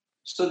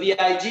 So the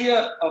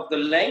idea of the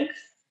length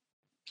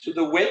to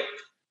the width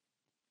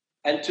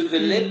and to the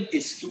lip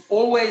is to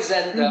always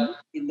end up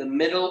in the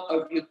middle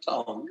of your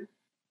tongue.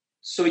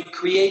 So it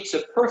creates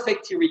a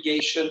perfect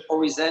irrigation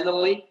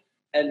horizontally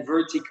and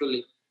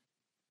vertically.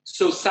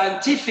 So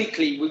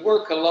scientifically, we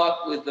work a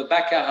lot with the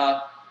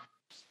Baccarat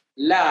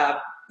lab,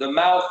 the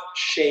mouth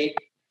shape,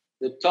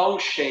 the tongue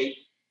shape,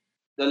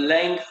 the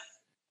length,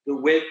 the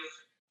width,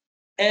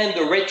 and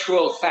the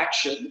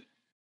retroolfaction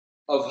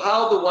of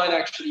how the wine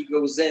actually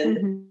goes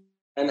in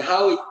and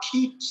how it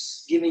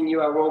keeps giving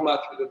you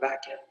aroma through the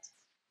back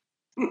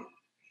end.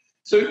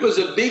 So it was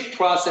a big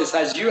process,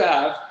 as you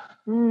have.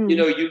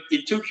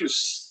 It took you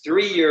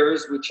 3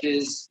 years, which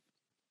is,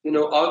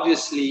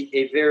 obviously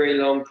a very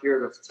long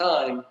period of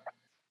time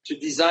to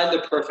design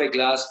the perfect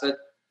glass. But,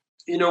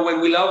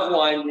 when we love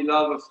wine, we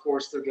love, of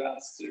course, the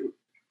glass too.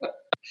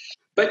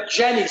 But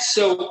Jenny,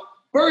 so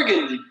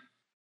Burgundy,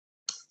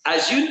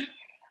 as you're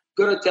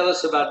going to tell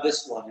us about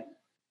this wine,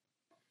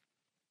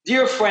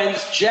 dear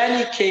friends,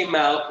 Jenny came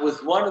out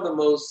with one of the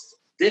most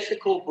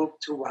difficult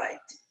books to write,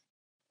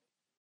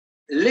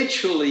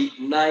 literally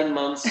 9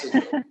 months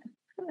ago.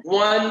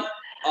 One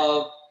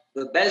of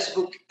the best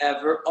book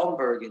ever on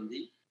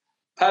Burgundy,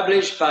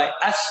 published by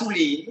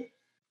Assouline.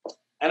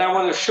 And I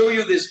want to show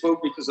you this book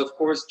because, of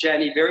course,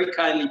 Jenny very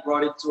kindly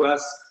brought it to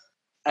us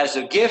as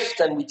a gift,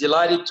 and we're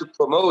delighted to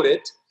promote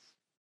it.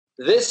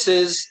 This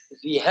is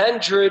the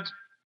 100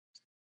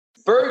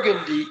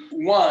 Burgundy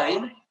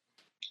wine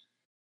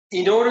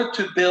in order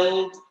to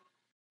build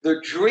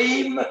the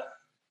dream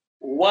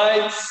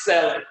wine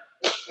cellar.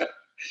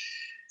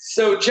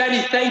 So,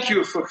 Jenny, thank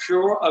you for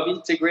sure of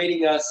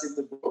integrating us in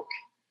the book.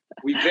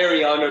 We're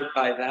very honored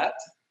by that.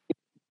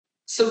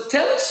 So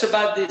tell us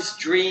about this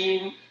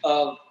dream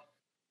of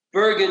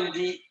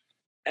Burgundy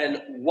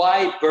and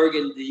why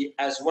Burgundy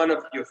as one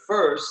of your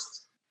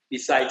first,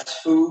 besides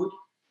food,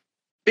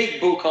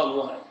 big book on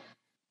wine.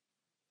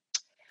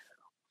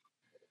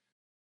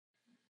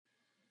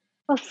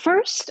 Well,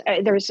 first,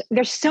 there's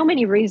so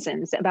many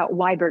reasons about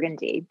why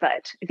Burgundy,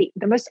 but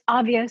the most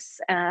obvious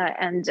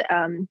and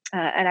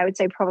I would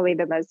say probably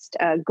the most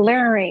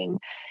glaring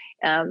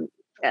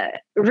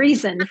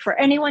reason for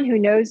anyone who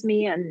knows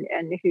me and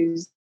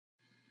who's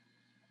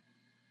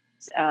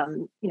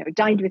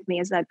dined with me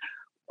is that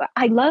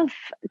I love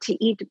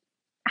to eat,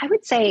 I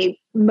would say,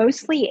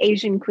 mostly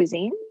Asian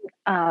cuisine.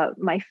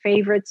 My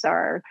favorites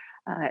are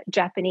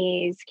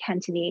Japanese,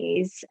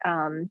 Cantonese,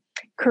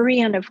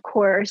 Korean, of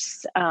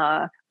course.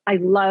 I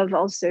love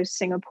also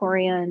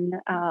Singaporean,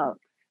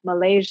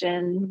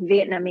 Malaysian,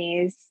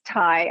 Vietnamese,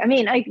 Thai. I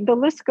mean, the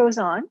list goes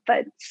on.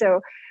 But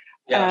so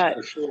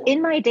for sure.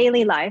 In my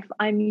daily life,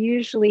 I'm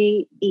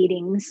usually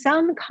eating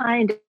some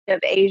kind of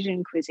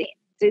Asian cuisine.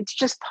 It's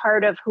just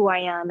part of who I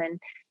am and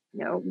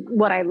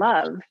what I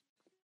love.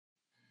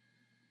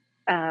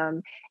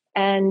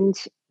 And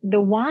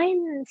the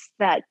wines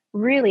that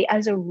really,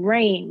 as a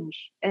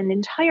range, an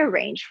entire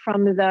range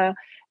from the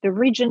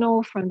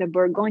regional, from the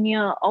Bourgogne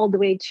all the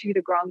way to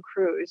the Grand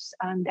Crus,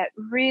 that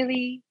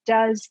really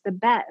does the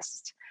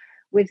best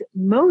with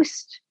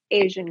most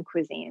Asian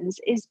cuisines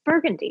is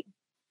Burgundy.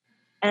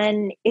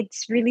 And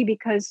it's really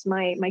because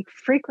my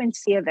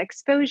frequency of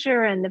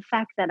exposure and the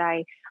fact that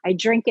I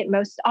drink it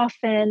most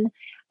often,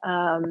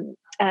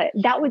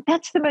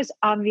 that's the most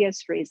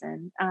obvious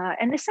reason.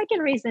 And the second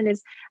reason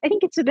is I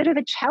think it's a bit of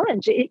a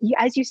challenge.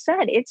 As you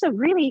said, it's a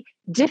really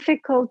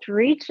difficult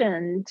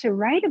region to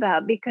write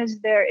about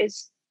because there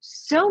is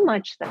so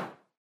much that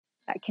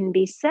can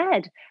be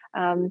said.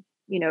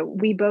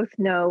 We both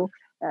know,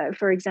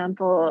 for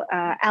example,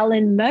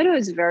 Alan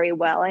Meadows very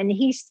well, and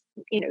he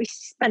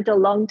spent a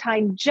long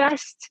time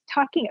just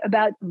talking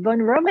about Von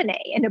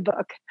Romanet in a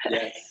book.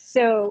 Yes.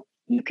 So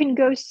you can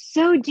go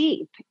so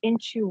deep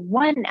into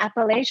one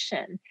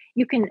appellation.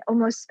 You can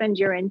almost spend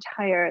your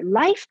entire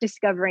life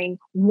discovering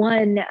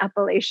one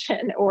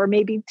appellation or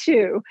maybe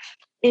two.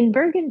 in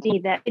Burgundy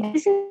that it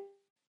isn't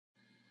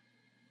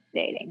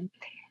intimidating.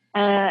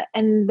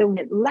 And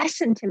the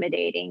less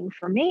intimidating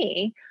for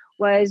me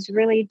was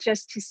really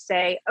just to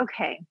say,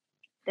 okay,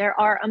 there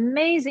are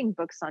amazing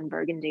books on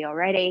Burgundy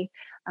already.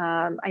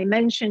 I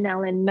mentioned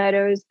Ellen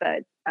Meadows,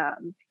 but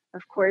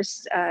of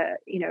course,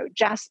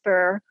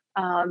 Jasper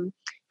from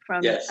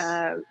Yes.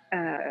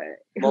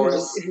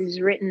 Morris. who's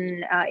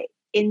written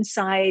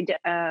Inside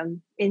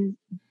in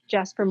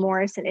Jasper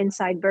Morris and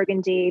Inside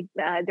Burgundy.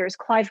 There's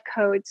Clive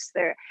Coates.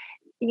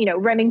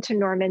 Remington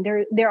Norman.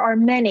 There are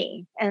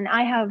many, and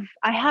I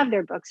have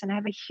their books, and I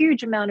have a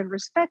huge amount of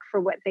respect for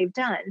what they've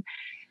done.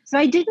 So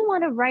I didn't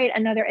want to write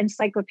another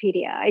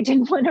encyclopedia. I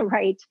didn't want to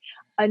write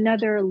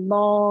another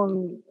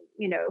long,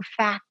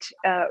 fact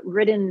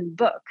written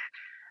book.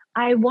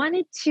 I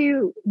wanted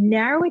to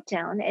narrow it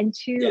down and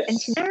to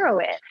narrow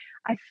it.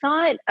 I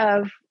thought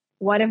of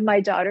one of my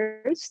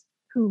daughters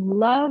who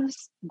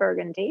loves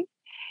Burgundy.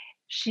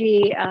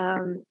 She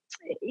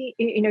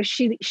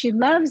she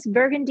loves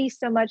Burgundy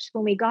so much.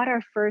 When we got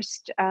our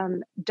first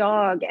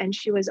dog and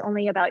she was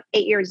only about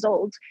 8 years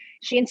old,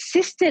 she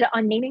insisted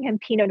on naming him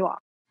Pinot Noir.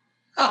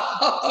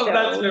 Oh, So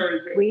that's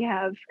very good. We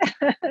have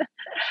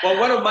well,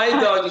 one of my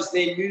dogs is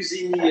named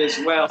Musigny as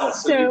well,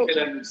 so you can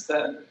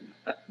understand.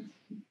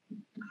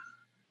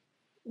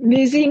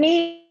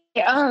 Musigny.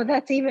 Oh,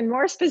 that's even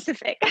more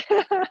specific.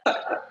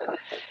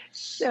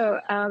 So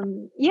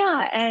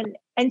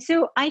and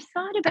so I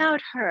thought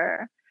about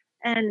her,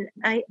 and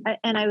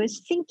I was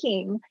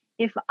thinking,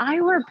 if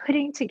I were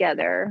putting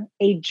together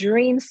a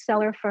dream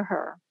cellar for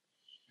her,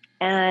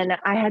 and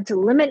I had to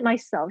limit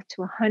myself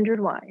to 100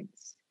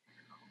 wines,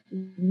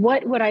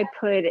 what would I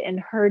put in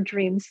her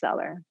dream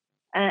cellar?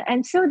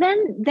 And so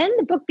then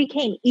the book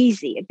became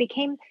easy. It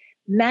became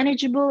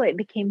manageable. It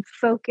became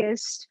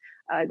focused.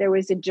 There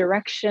was a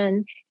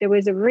direction. There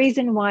was a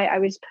reason why I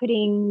was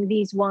putting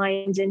these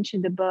wines into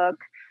the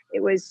book.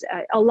 It was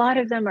a lot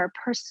of them are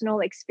personal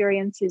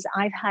experiences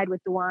I've had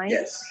with the wine.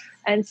 Yes.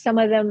 And some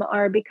of them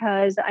are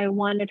because I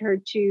wanted her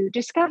to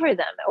discover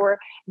them, or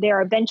they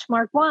are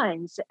benchmark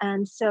wines.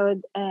 And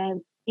so,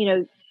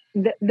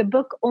 the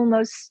book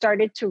almost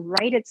started to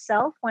write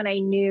itself when I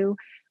knew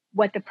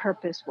what the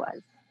purpose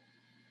was.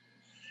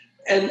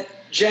 And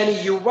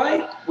Jenny, you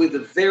write with a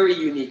very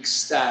unique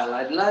style.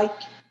 I'd like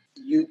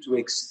you to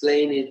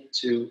explain it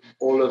to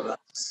all of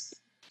us.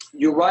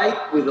 You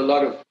write with a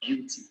lot of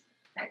beauty.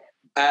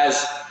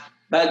 As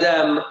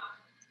Madame,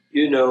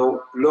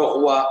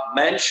 Leroy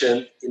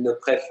mentioned in the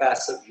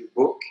preface of your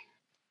book,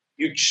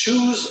 you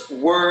choose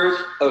word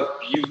of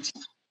beauty.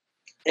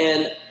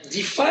 And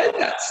define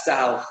that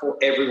style for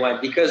everyone,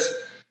 because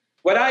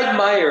what I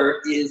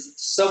admire is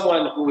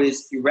someone who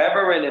is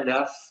irreverent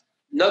enough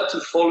not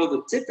to follow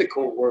the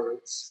typical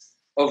words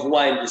of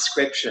wine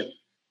description.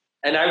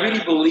 And I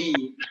really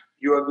believe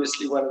you're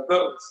obviously one of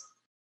those.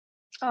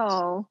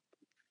 Oh,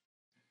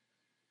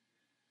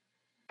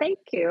 thank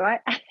you.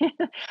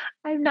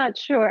 I'm not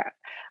sure.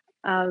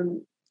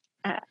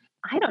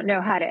 I don't know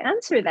how to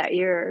answer that.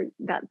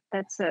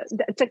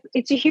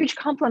 It's a huge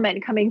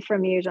compliment coming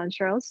from you,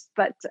 Jean-Charles.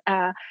 But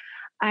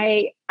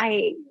I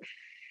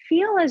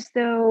feel as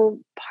though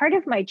part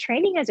of my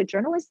training as a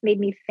journalist made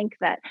me think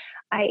that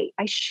I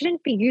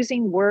shouldn't be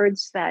using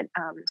words that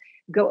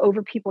go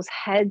over people's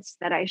heads,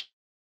 that I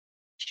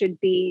should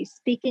be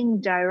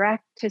speaking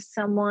direct to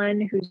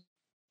someone who's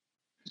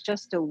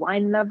just a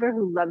wine lover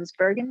who loves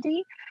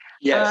Burgundy.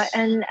 Yes.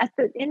 And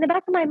in the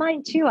back of my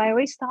mind too, I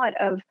always thought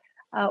of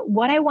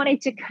what I wanted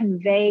to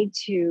convey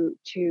to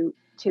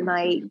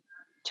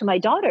my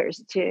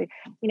daughters, to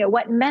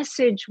what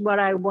message would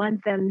I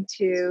want them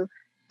to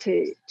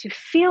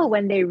feel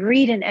when they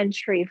read an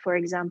entry, for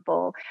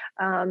example,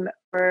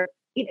 or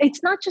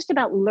it's not just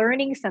about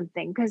learning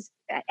something, because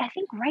I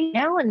think right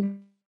now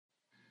in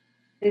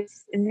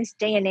this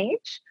day and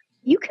age,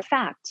 you can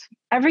fact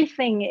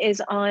everything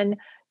is on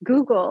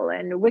Google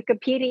and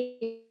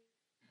Wikipedia.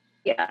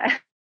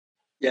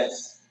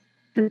 Yes.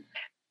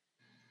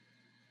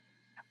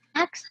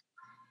 Facts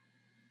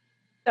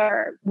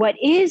are what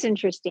is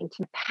interesting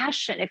to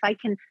passion. If I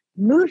can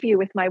move you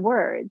with my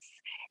words,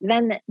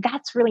 then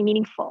that's really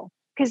meaningful.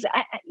 Because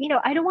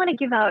I don't want to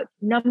give out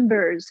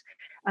numbers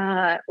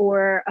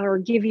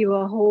or give you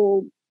a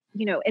whole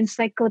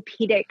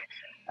encyclopedic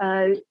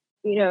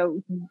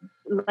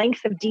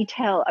length of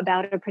detail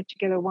about a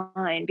particular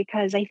wine,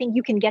 because I think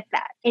you can get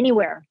that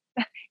anywhere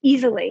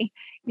easily.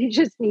 You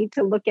just need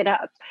to look it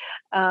up.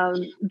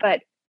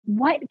 But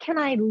what can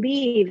I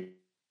leave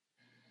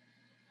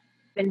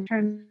in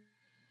terms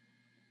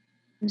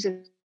of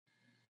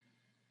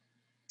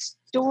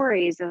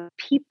stories of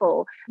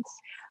people,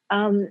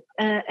 and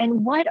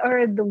what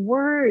are the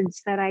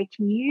words that I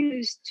can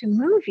use to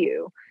move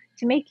you,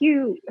 to make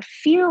you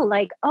feel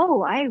like,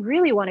 oh, I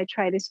really want to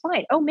try this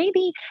wine. Oh,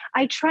 maybe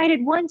I tried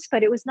it once,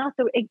 but it was not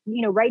the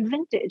right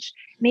vintage.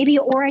 Maybe,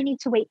 or I need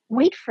to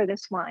wait for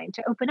this wine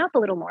to open up a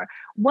little more.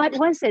 What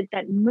was it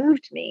that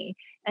moved me?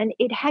 And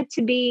it had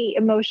to be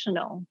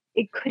emotional.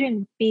 It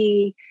couldn't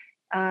be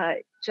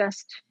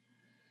just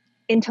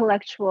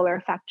intellectual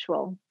or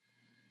factual.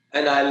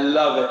 And I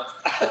love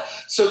it.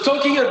 So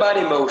talking about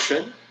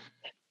emotion,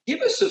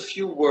 give us a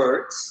few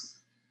words,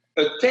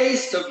 a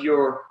taste of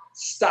your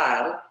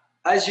style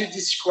as you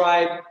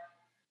describe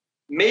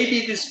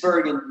maybe this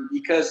Burgundy,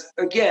 because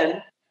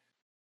again,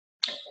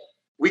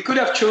 we could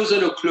have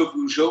chosen a Clos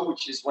Vougeot,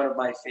 which is one of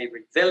my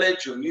favorite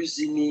village, or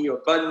Musigny,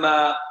 or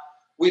Bonne.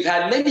 We've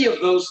had many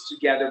of those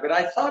together, but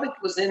I thought it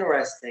was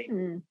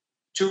interesting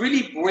to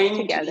really bring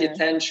together to the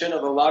attention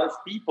of a lot of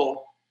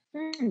people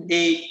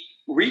a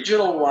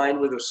regional wine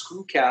with a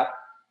screw cap,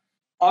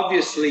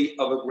 obviously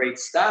of a great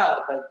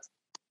style, but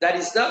that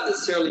is not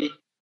necessarily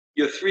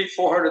your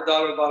 $300-400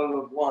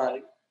 bottle of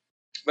wine,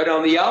 but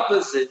on the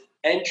opposite,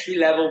 entry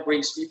level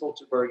brings people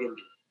to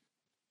Burgundy.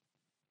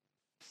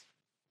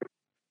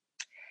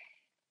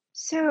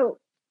 So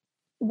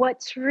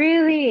what's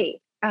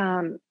really,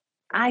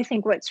 I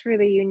think what's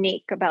really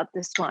unique about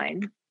this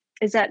wine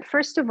is that,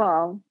 first of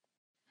all,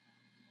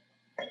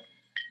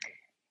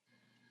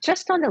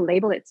 just on the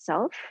label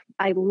itself,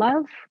 I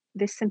love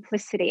the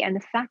simplicity and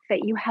the fact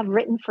that you have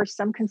written for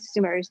some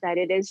consumers that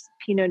it is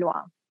Pinot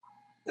Noir.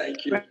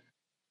 Thank you.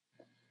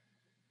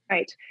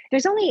 Right.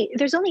 There's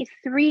only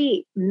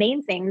three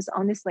main things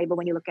on this label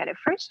when you look at it.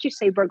 First, you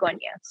say Bourgogne,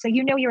 so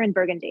you know you're in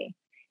Burgundy.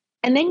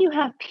 And then you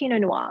have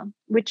Pinot Noir,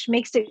 which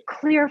makes it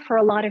clear for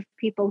a lot of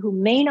people who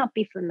may not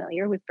be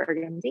familiar with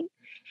Burgundy.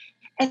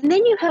 And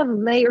then you have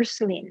Les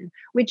Ursulines,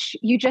 which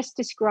you just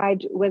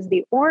described was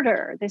the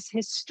order, this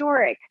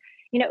historic,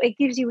 it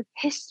gives you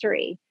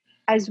history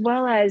as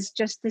well as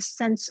just this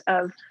sense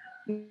of,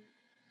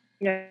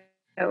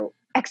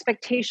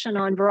 expectation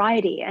on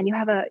variety, and you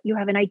have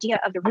an idea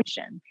of the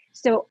region.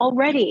 So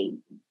already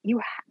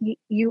you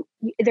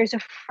there's a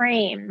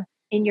frame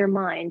in your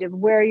mind of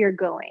where you're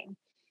going.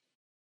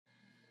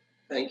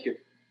 Thank you.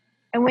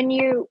 And when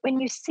you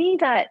see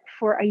that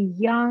for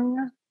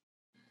young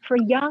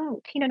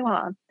Pinot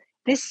Noir,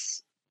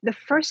 the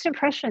first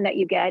impression that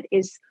you get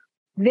is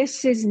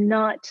this is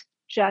not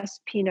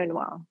just Pinot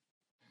Noir.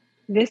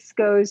 This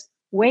goes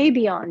way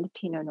beyond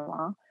Pinot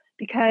Noir,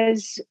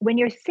 because when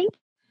you're thinking,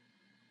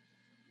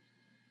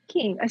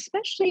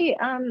 especially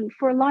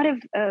for a lot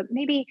of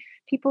maybe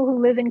people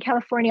who live in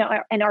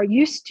California and are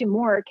used to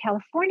more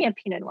California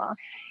Pinot Noir,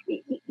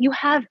 you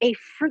have a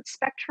fruit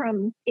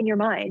spectrum in your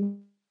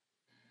mind.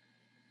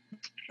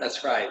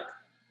 That's right.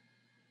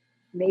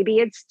 Maybe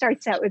it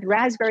starts out with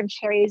raspberry and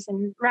cherries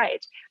and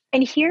right.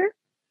 And here,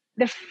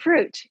 the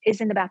fruit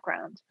is in the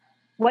background.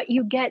 What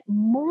you get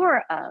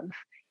more of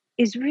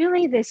is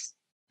really this,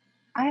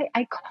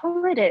 I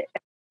call it a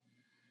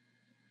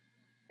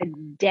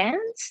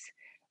dance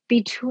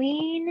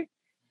between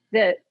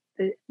the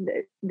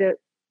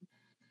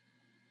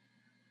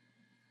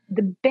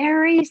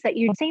berries that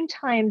you, at the same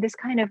time, this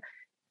kind of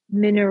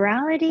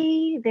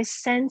minerality, this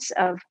sense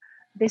of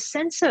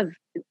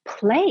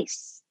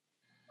place,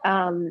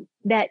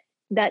 that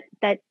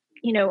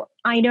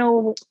I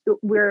know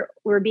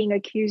we're being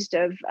accused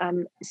of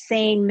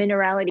saying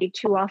minerality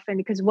too often,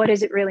 because what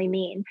does it really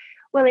mean?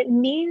 Well, it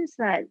means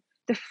that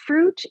the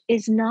fruit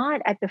is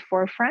not at the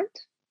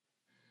forefront.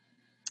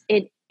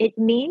 It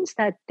means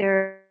that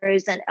there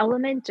is an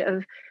element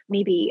of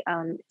maybe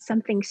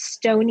something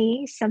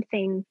stony,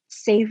 something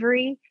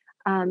savory,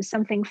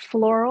 something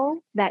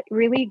floral that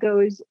really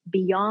goes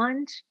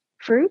beyond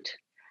fruit.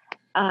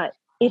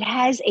 It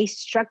has a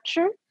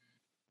structure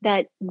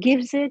that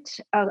gives it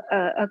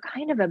a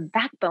kind of a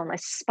backbone, a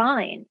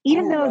spine,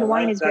 even though the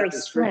wine is very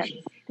slim.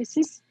 This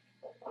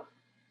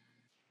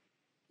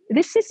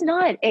is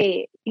not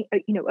a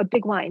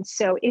big wine.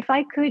 So if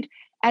I could,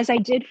 as I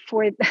did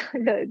for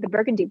the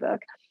Burgundy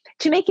book,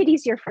 to make it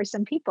easier for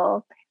some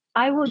people,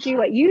 I will do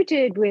what you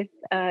did with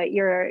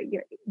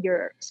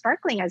your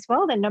sparkling as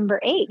well. The number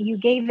 8, you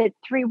gave it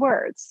 3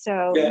 words.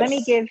 So yes. Let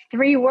me give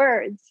 3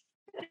 words.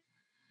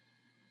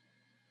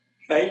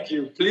 Thank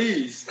you,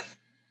 please.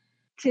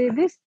 To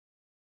this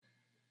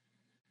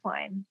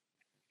wine,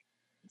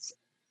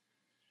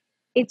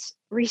 it's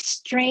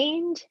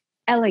restrained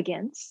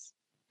elegance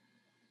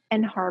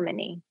and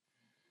harmony.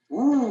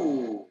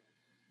 Ooh.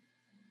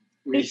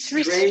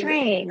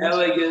 Restrained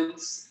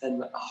elegance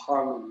and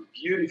harmony.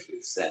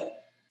 Beautifully said.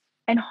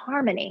 And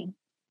harmony.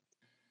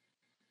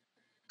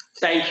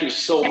 Thank you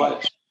so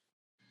much.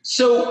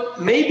 So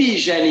maybe,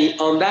 Jenny,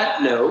 on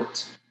that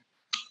note,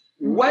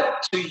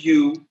 what to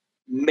you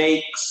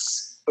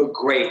makes a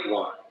great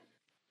wine,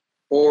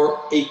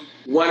 or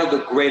one of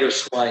the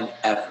greatest wine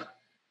ever?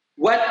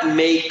 What are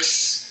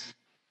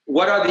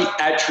the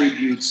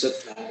attributes of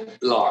that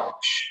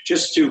large?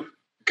 Just to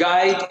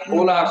guide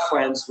all our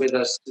friends with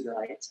us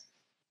tonight.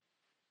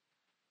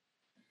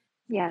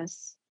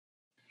 Yes.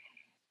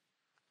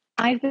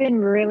 I've been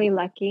really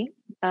lucky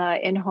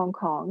in Hong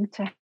Kong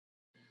to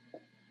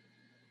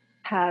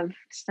have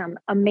some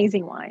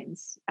amazing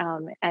wines.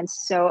 And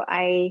so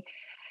I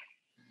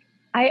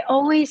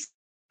always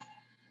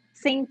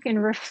think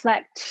and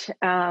reflect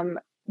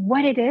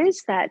what it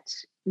is that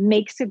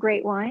makes a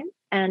great wine,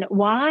 and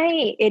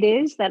why it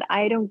is that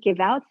I don't give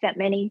out that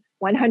many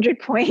 100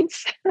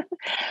 points,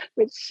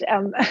 which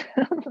and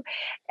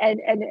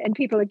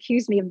people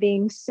accuse me of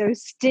being so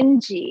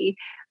stingy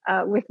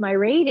with my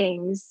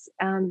ratings,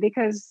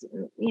 because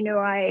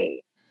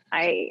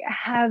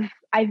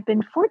I've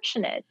been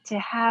fortunate to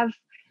have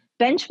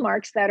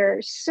benchmarks that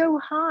are so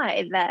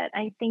high that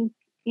I think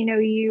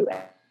you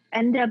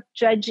end up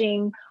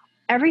judging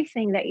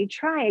everything that you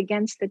try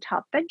against the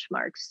top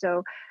benchmarks.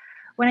 So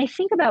when I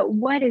think about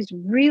what is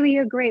really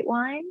a great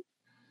wine,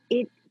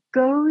 it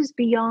goes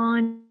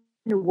beyond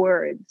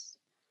words.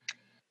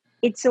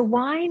 It's a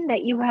wine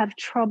that you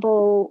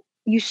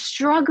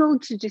struggle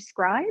to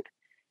describe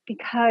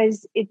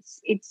because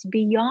it's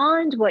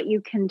beyond what you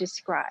can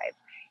describe.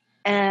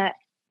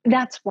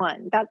 That's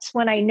one. That's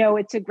when I know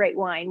it's a great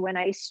wine, when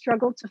I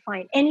struggle to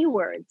find any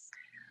words.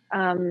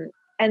 And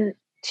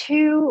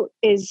two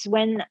is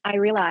when I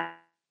realize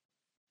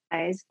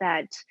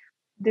that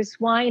this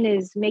wine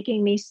is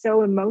making me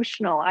so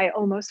emotional, I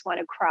almost want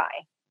to cry.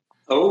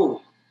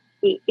 Oh.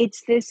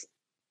 It's this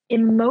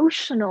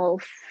emotional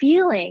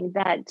feeling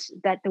that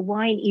the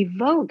wine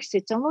evokes.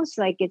 It's almost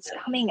like it's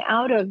coming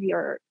out of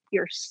your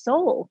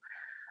soul.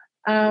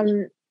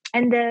 And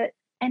the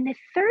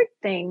third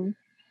thing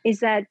is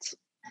that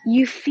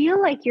you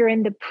feel like you're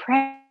in the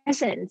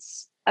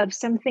presence of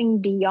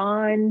something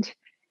beyond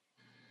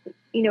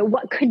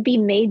what could be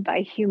made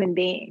by human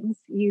beings.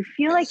 You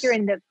feel like you're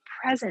in the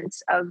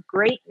presence of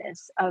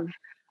greatness, of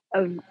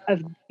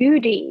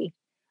beauty,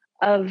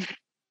 of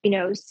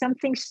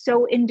something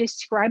so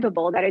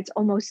indescribable that it's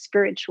almost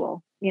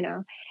spiritual,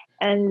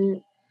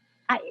 and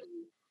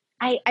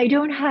I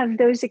don't have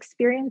those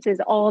experiences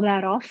all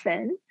that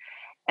often.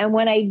 And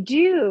when I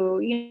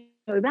do,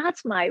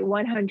 that's my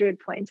 100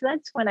 points.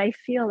 That's when I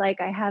feel like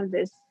I have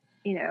this,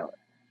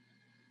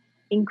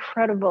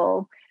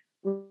 incredible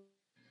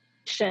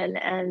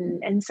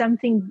and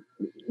something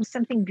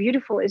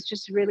beautiful is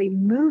just really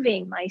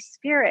moving my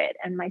spirit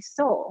and my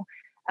soul.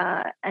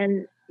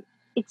 And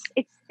it's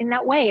in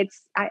that way,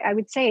 I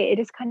would say it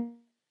is kind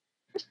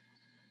of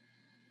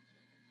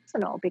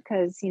personal,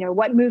 because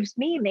what moves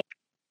me makes.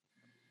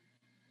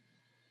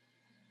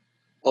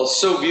 Well,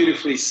 so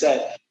beautifully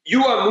said.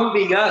 You are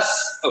moving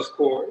us, of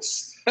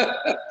course.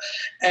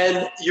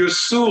 And your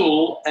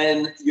soul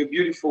and your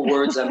beautiful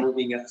words are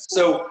moving us.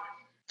 So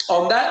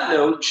on that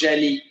note,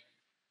 Jenny,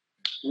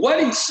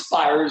 what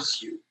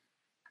inspires you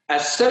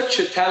as such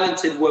a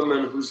talented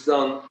woman who's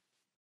done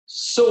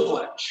so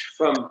much,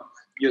 from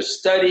your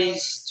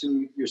studies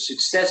to your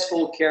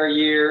successful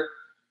career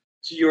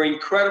to your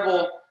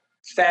incredible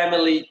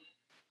family?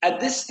 At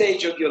this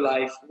stage of your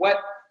life, what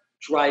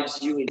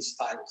drives you,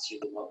 inspires you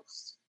the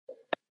most?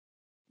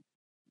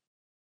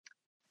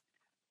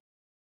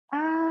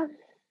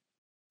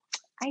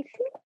 I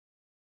think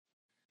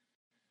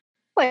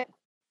what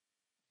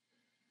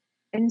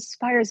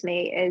inspires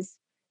me is,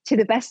 to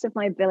the best of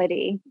my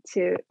ability,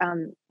 to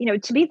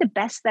to be the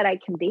best that I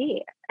can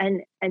be,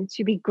 and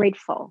to be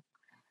grateful.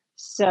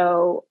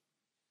 So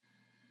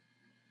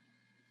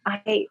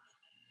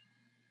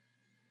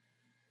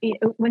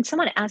when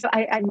someone asks,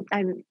 I'm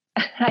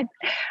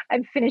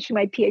I'm finishing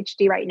my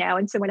PhD right now,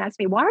 and someone asked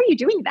me, "Why are you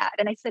doing that?"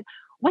 And I said,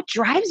 "What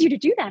drives you to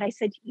do that?" I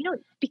said,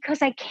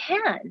 because I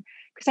can,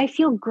 because I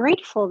feel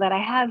grateful that I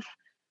have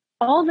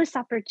all this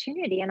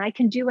opportunity and I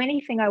can do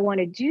anything I want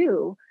to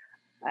do,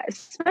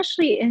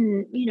 especially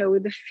in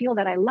the field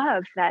that I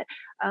love. That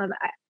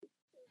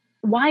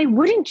why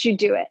wouldn't you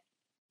do it?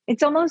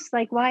 It's almost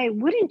like, why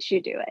wouldn't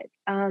you do it?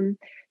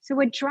 So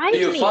what drives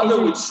me? Your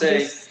father would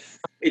say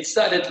it's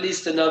not at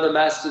least another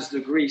master's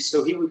degree,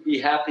 so he would be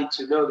happy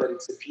to know that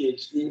it's a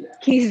PhD now.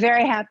 He's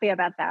very happy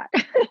about that.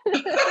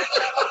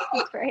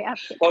 He's very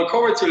happy. Well,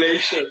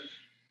 congratulations.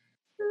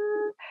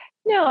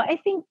 No, I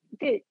think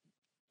that,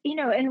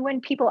 and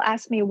when people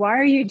ask me, why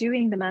are you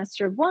doing the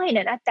Master of Wine?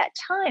 And at that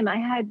time, I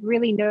had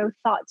really no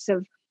thoughts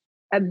of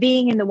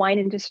being in the wine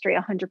industry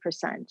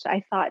 100%.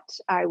 I thought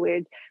I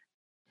would,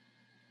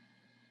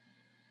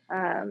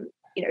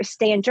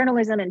 stay in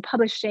journalism and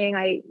publishing.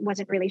 I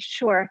wasn't really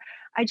sure.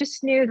 I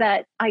just knew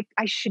that I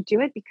should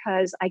do it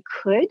because I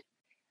could.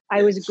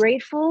 I was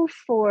grateful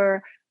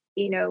for,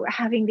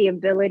 having the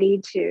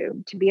ability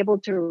to be able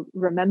to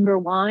remember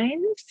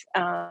wines,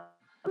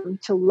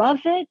 to love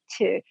it,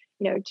 to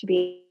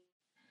be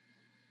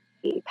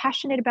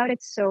passionate about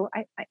it. So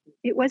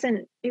it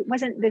wasn't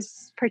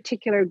this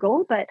particular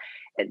goal, but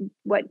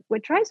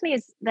what drives me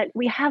is that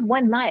we have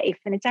one life,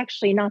 and it's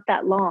actually not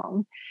that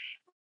long.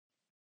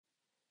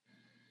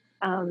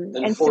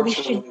 And so we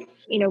should,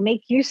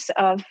 make use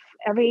of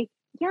every.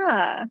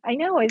 Yeah, I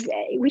know.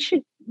 We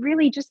should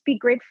really just be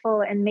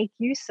grateful and make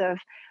use of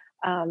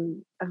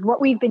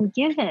what we've been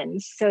given,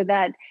 so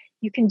that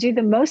you can do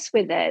the most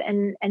with it,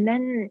 and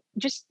then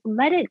just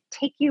let it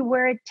take you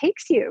where it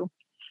takes you.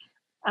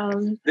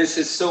 This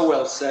is so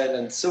well said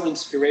and so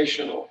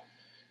inspirational.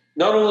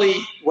 Not only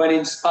what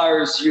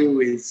inspires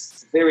you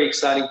is very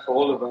exciting for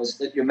all of us,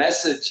 but your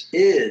message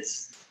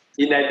is,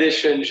 in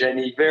addition,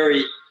 Jenny,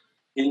 very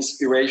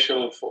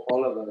inspirational for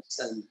all of us.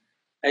 And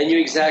And you're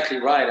exactly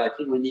right. I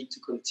think we need to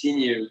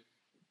continue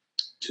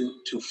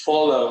to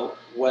follow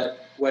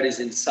what is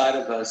inside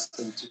of us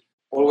and to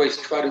always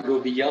try to go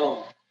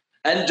beyond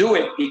and do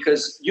it,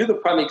 because you're the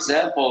prime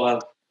example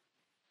of,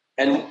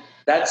 and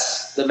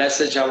that's the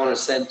message I want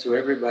to send to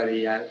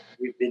everybody.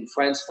 We've been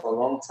friends for a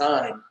long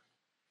time.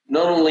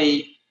 Not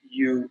only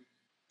you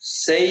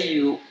say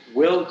you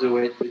will do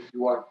it, but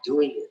you are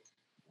doing it.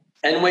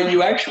 And when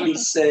you actually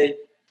say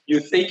you're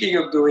thinking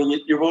of doing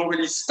it, you've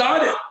already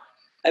started.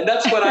 And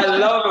that's what I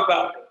love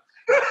about it.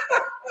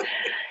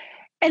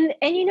 And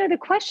you know, the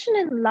question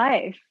in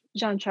life,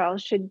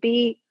 Jean-Charles, should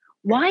be,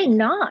 why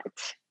not?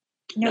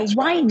 You know,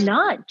 why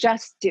not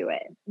just do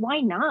it?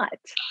 Why not?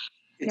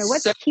 You know,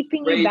 what's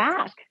keeping you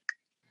back?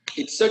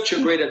 It's such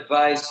a great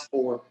advice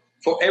for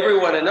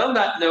everyone. And on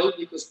that note,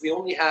 because we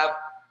only have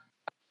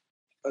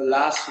a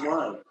last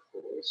one, of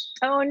course.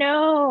 Oh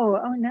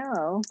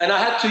no. And I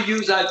had to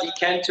use a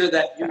decanter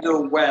that you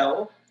know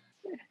well,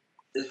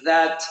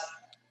 that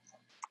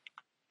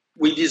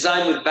we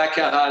designed with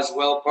Baccarat as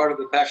well, part of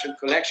the Passion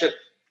Collection.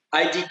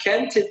 I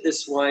decanted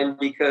this wine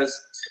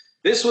because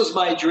this was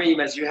my dream,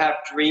 as you have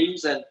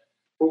dreams, and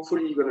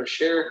hopefully you're going to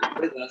share it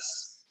with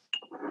us.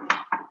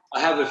 I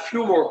have a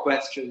few more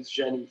questions,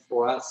 Jenny,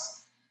 for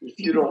us, if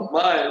you don't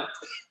mind.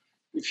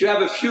 If you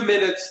have a few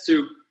minutes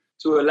to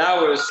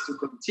allow us to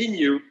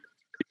continue.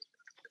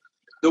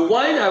 The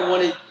wine I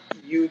wanted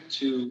you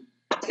to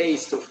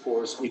taste, of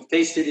course, we've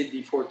tasted it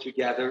before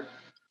together,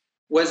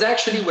 was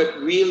actually what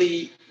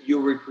really you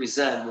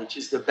represent, which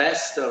is the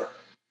best of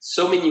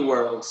so many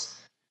worlds.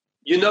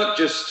 You're not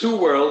just two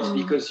worlds,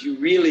 because you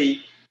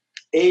really,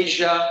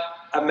 Asia,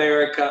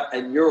 America,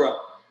 and Europe.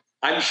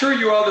 I'm sure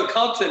you're other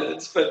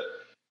continents, but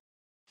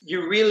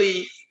you're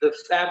really the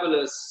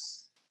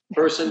fabulous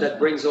person that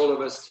brings all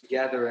of us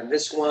together. And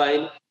this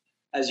wine,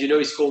 as you know,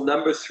 is called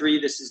Number 3.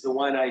 This is the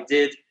wine I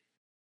did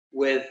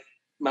with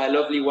my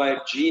lovely wife,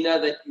 Gina,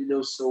 that you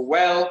know so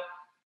well,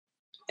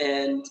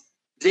 and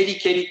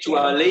dedicated to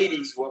our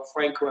ladies who are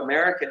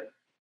Franco-American.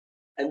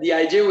 And the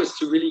idea was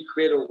to really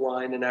create a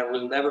wine, and I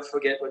will never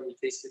forget when we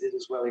tasted it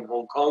as well in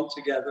Hong Kong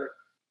together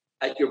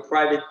at your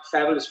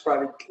fabulous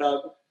private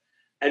club,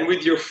 and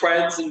with your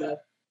friends in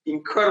that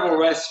incredible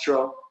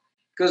restaurant.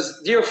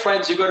 Because, dear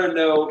friends, you got to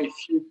know, if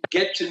you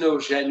get to know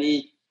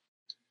Jenny,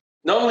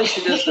 not only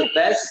she does the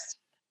best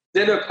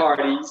dinner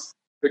parties,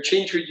 but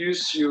she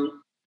introduced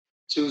you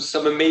to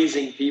some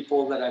amazing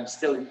people that I'm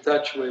still in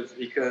touch with,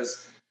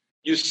 because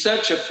you're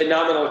such a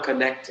phenomenal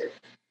connector,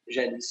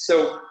 Jenny.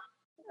 So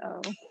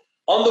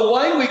on the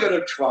wine we're going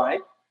to try,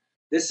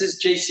 this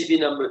is JCB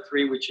Number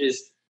 3, which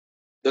is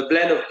the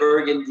blend of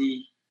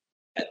Burgundy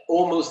at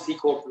almost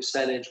equal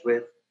percentage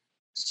with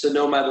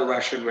Sonoma, the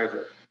Russian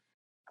River.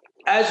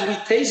 As we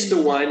taste the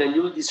wine, and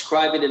you'll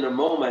describe it in a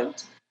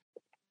moment,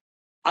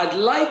 I'd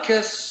like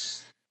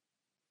us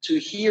to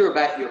hear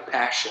about your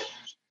passion.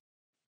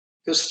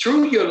 Because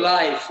through your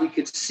life, we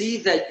could see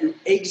that you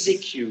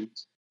execute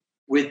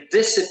with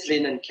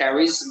discipline and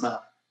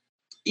charisma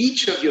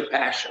each of your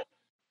passions.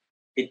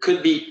 It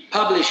could be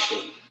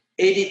publishing,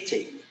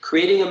 editing,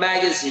 creating a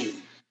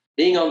magazine,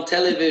 being on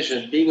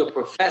television, being a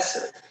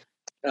professor,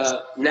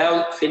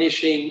 now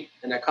finishing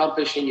and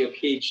accomplishing your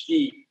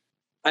PhD.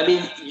 I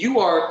mean, you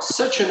are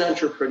such an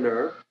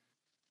entrepreneur.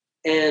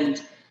 And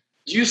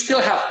do you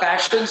still have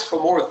passions for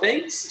more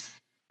things?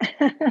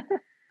 I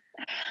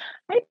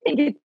think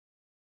it's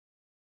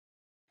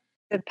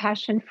a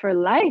passion for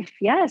life.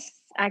 Yes,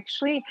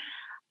 actually,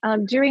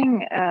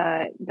 during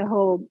the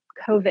whole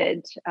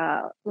COVID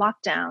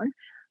lockdown,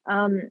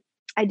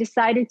 I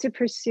decided to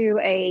pursue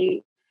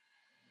a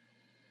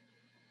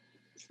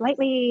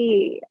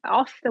slightly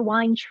off the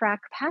wine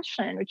track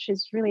passion, which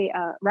is really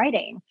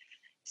writing.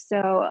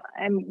 So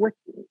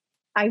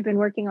I've been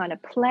working on a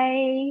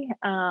play,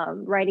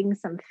 writing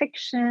some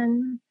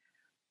fiction,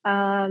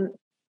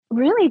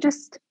 really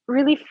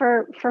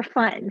for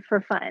fun.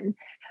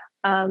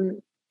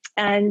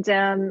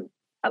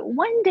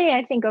 One day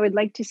I think I would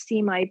like to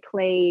see my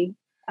play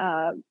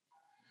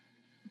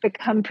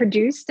become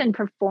produced and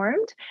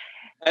performed.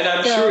 And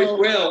I'm sure it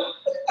will.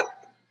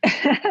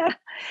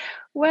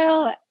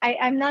 Well,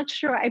 I'm not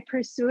sure I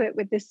pursue it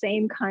with the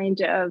same kind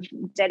of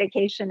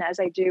dedication as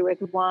I do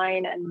with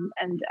wine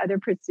and other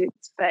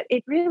pursuits, but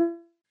it really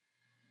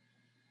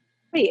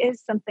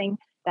is something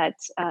that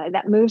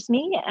moves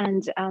me,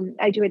 and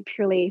I do it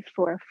purely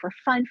for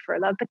fun, for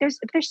love. But there's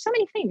so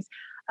many things.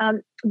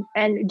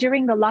 And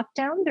during the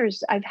lockdown,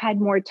 I've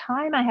had more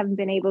time. I haven't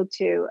been able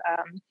to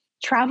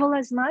travel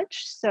as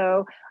much,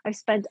 so I've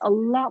spent a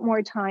lot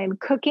more time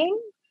cooking.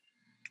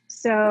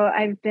 So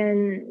I've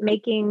been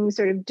making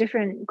sort of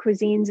different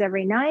cuisines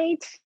every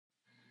night.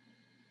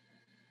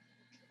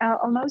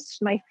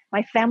 Almost my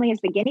family is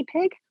the guinea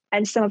pig,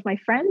 and some of my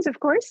friends, of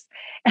course.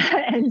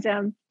 And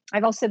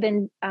I've also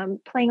been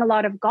playing a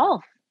lot of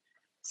golf.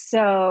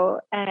 So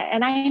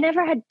and I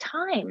never had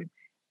time.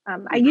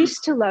 I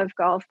used to love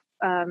golf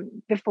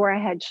before I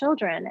had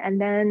children,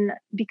 and then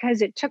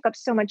because it took up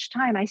so much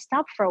time, I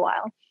stopped for a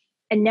while.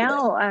 And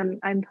now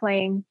I'm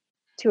playing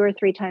 2 or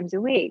 3 times a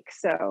week.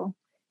 So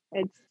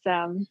It's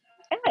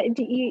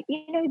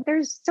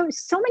there's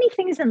so many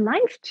things in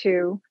life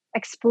to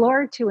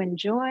explore, to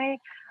enjoy.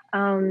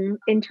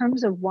 In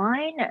terms of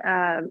wine,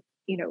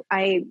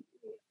 I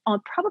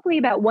probably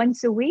about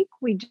once a week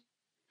we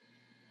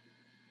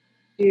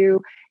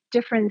do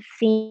different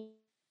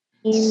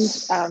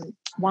themes,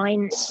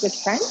 wine with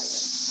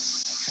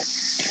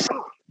friends.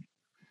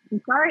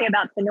 I'm sorry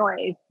about the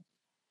noise.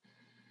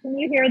 Can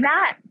you hear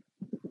that?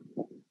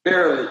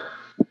 Barely.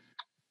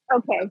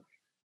 Okay.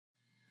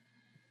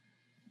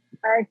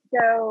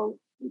 So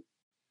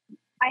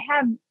I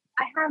have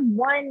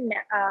one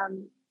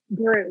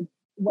group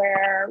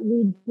where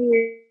we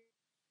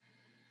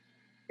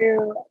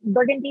do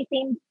Burgundy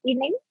themed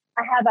evenings.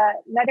 I have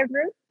another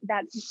group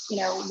that's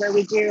where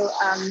we do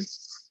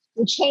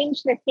we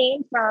change the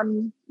theme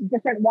from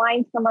different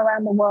wines from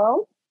around the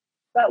world,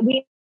 but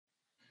we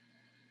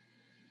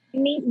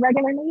meet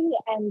regularly,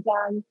 and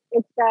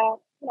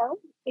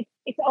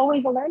it's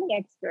always a learning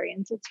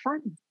experience. It's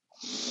fun.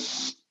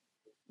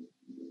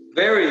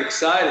 Very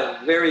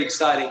exciting, very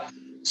exciting.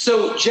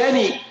 So,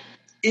 Jenny,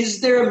 is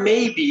there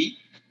maybe,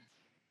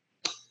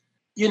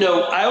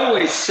 I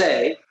always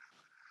say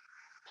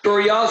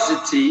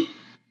curiosity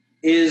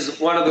is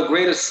one of the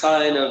greatest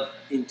signs of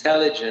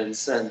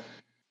intelligence, and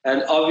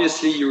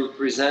obviously you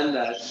represent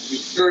that.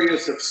 You're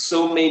curious of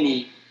so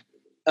many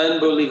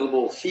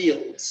unbelievable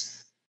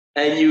fields,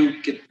 and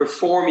you can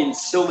perform in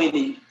so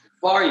many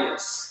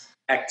various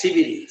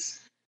activities.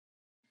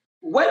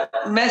 What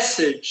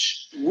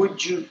message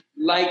would you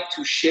like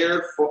to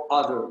share for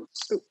others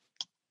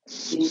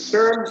in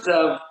terms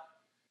of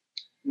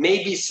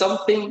maybe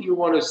something you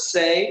want to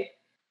say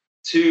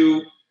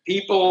to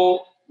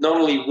people, not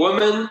only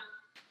women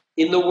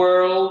in the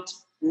world,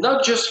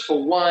 not just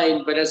for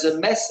wine, but as a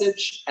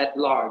message at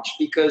large?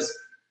 Because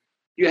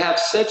you have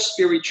such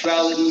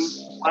spirituality,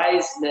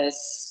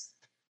 wiseness,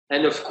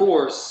 and of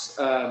course,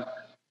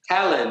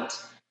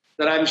 talent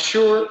that I'm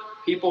sure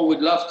people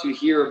would love to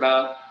hear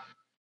about,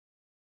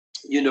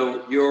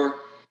 your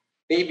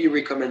maybe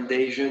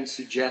recommendation,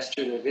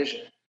 suggestion, or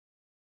vision.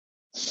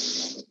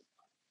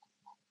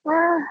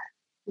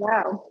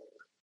 Wow.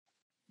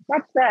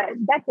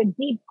 That's a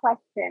deep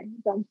question,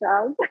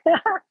 Jean-Charles.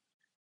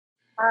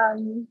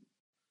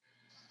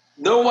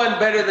 No one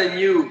better than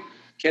you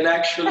can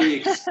actually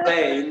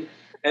explain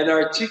and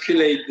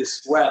articulate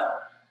this well.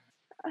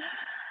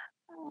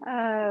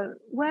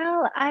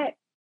 Well, I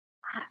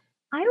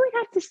would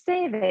have to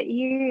say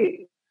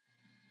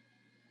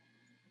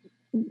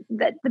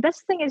that the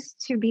best thing is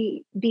to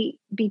be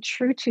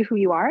true to who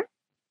you are,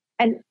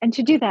 and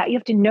to do that you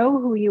have to know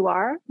who you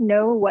are,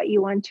 know what you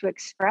want to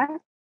express,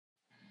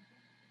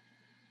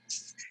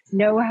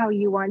 know how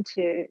you want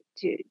to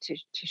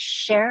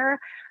share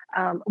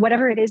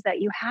whatever it is that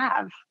you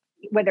have,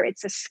 whether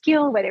it's a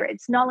skill, whether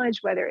it's knowledge,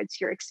 whether it's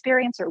your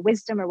experience or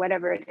wisdom or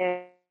whatever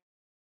it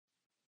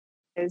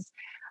is,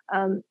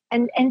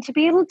 and to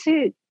be able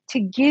to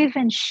give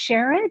and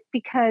share it,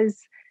 because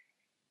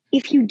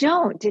if you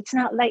don't, it's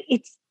not like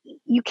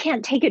you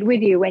can't take it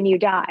with you when you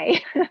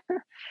die.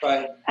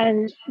 Right.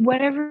 And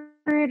whatever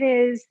it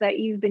is that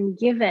you've been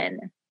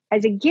given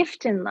as a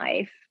gift in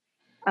life,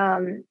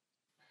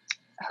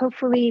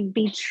 hopefully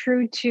be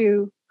true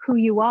to who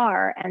you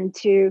are, and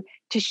to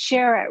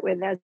share it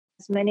with as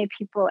many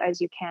people as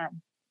you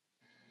can.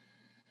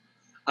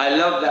 I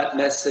love that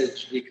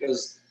message,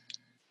 because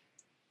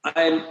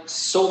I'm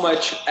so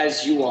much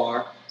as you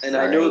are, and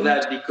I know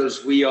that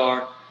because we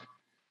are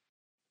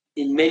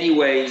in many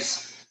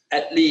ways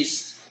at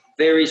least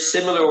very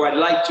similar, or I'd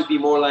like to be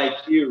more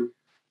like you,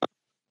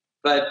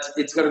 but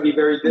it's going to be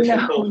very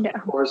difficult,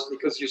 of course,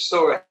 because you're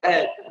so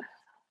ahead.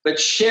 But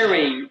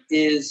sharing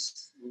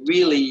is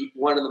really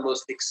one of the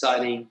most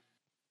exciting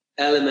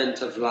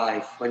elements of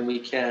life, when we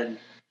can,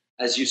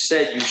 as you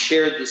said, you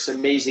shared this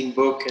amazing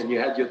book, and you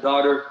had your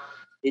daughter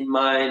in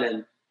mind,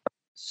 and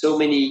so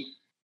many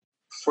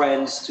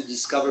friends to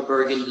discover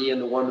Burgundy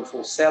and the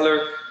wonderful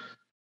cellar.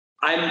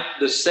 I'm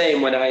the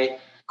same. When I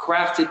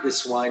crafted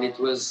this wine, it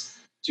was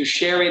to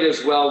share it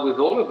as well with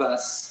all of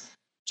us,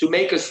 to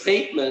make a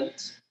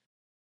statement,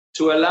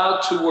 to allow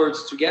two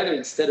words together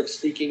instead of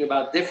speaking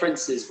about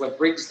differences, what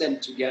brings them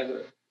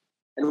together.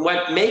 And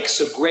what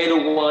makes a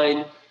greater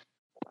wine,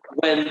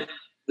 when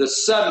the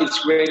sum is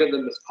greater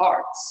than the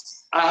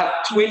parts. I have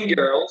twin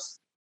girls,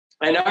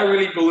 and I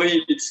really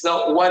believe it's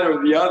not one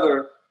or the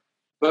other,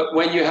 but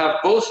when you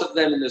have both of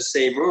them in the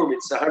same room,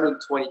 it's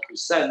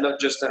 120%, not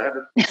just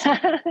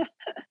 100%.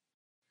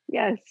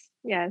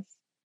 Yes.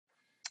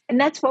 And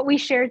that's what we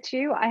share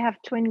too. I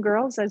have twin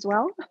girls as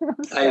well.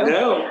 So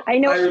I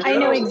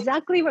know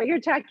exactly what you're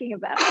talking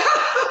about.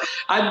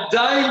 I'm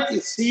dying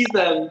to see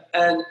them,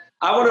 and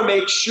I want to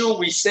make sure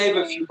we save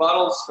a few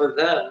bottles for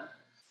them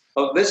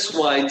of this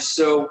wine.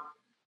 So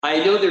I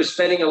know they're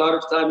spending a lot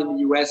of time in the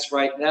US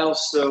right now.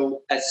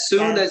 So as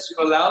soon as you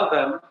allow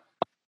them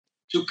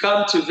to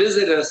come to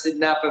visit us in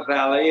Napa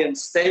Valley and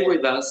stay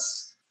with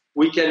us,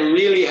 we can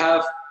really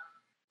have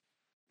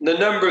the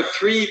number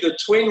 3, the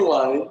twin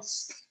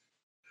wines,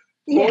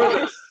 for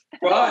them.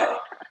 Right.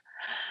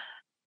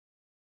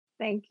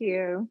 Thank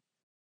you.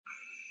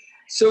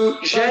 So,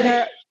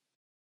 Jenny,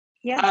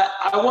 yeah.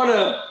 I want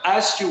to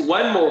ask you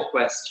one more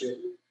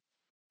question.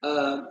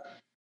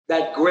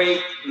 That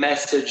great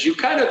message, you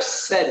kind of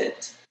said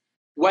it.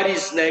 What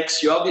is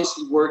next? You're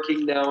obviously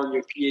working now on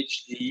your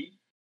PhD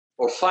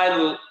or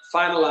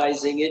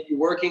finalizing it. You're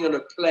working on a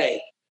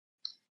play.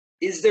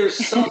 Is there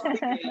something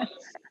else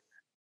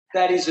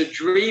that is a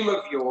dream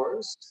of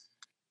yours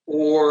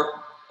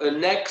or a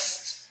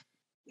next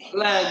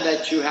plan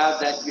that you have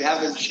that you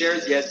haven't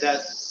shared yet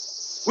that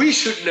we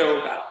should know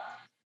about?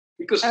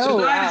 Because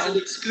tonight is an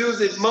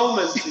exclusive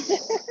moment to you.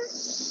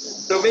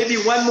 So maybe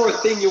one more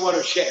thing you want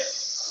to share.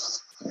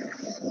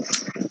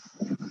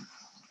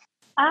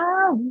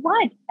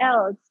 What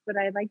else would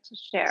I like to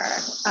share?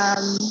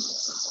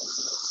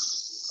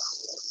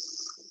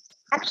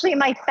 Actually,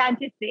 my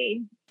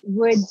fantasy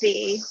would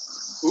be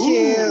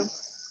to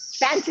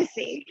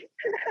fantasy.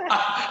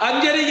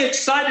 I'm getting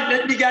excited.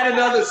 Let me get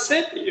another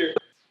sip here.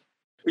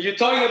 When you're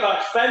talking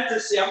about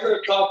fantasy, I'm going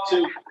to talk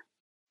to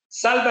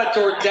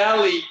Salvatore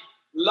Dali,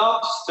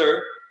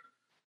 Lobster.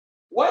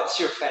 What's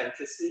your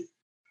fantasy?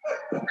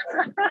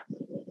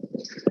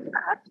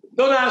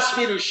 Don't ask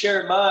me to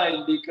share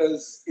mine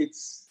because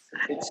it's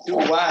too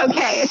wild.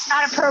 Okay, it's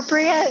not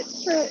appropriate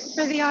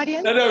for the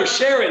audience? No,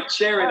 share it.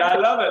 I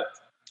love it.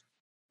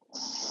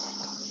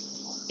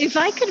 If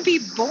I could be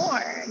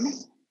born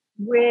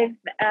with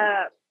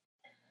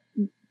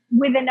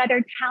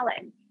another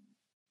talent,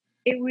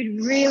 it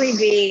would really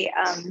be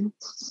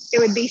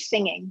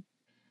singing.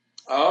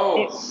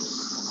 Oh.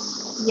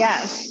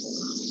 Yes.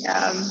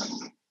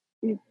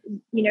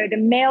 The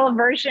male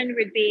version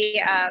would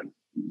be,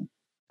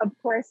 of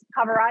course,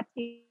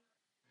 Pavarotti.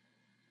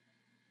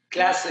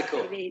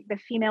 Classical. The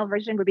female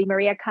version would be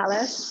Maria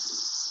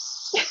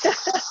Callas.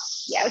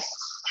 Yes.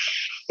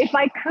 If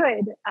I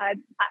could,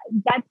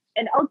 that's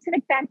an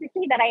ultimate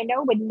fantasy that I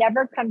know would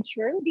never come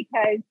true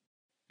because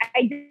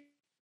I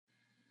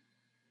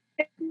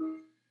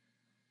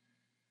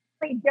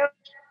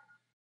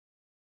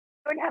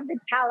don't have the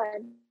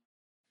talent.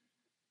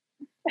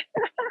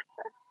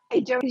 I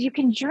don't. You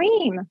can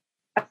dream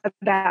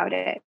about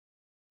it.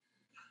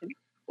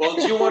 Well,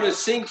 do you want to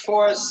sing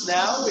for us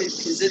now?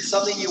 Is it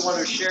something you want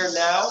to share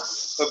now?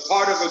 A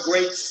part of a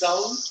great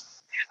song?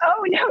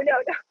 Oh, no.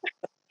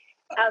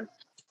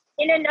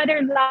 In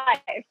another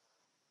life.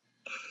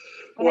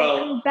 When I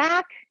come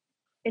back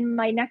in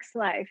my next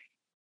life.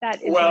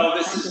 That is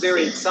this is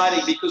very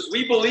exciting because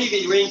we believe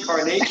in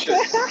reincarnation.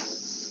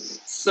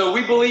 So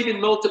we believe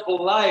in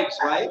multiple lives,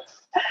 right?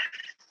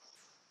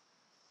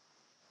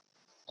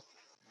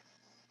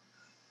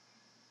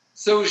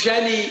 So,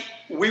 Jenny,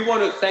 we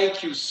want to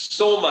thank you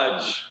so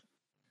much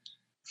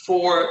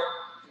for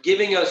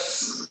giving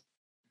us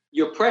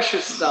your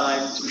precious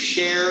time to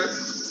share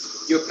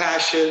your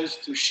passions,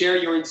 to share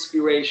your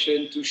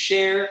inspiration, to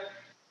share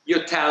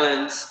your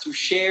talents, to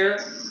share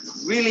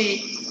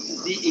really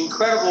the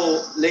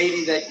incredible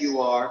lady that you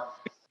are.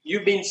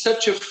 You've been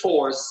such a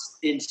force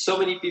in so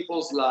many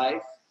people's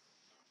life.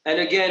 And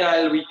again,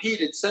 I'll repeat,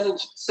 it's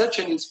such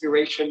an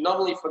inspiration, not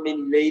only for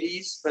many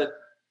ladies, but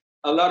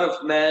a lot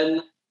of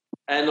men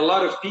and a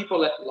lot of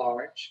people at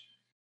large.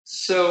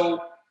 So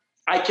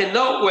I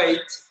cannot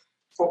wait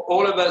for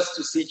all of us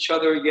to see each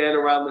other again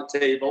around the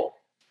table,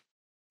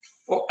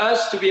 for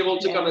us to be able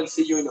to come and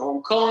see you in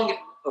Hong Kong,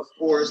 of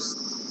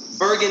course,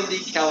 Burgundy,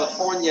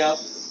 California.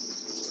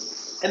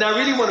 And I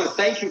really want to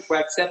thank you for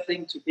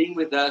accepting to being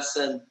with us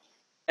and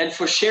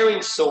for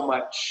sharing so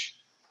much.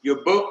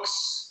 Your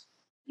books,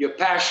 your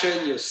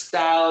passion, your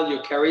style,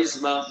 your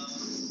charisma.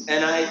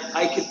 And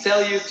I can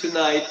tell you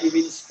tonight, you've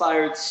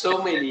inspired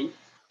so many.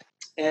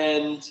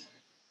 And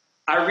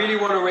I really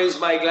want to raise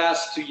my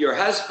glass to your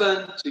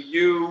husband, to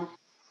you,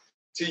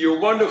 to your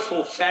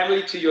wonderful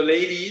family, to your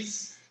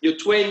ladies, your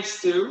twins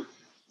too,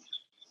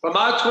 from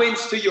our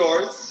twins to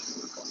yours.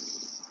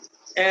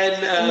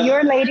 And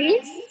your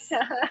ladies.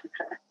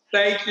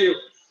 Thank you.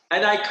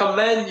 And I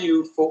commend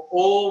you for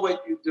all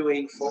what you're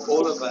doing for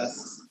all of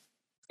us,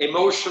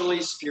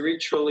 emotionally,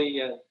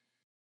 spiritually,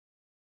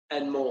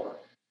 and more.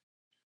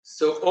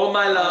 So all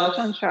my love,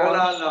 all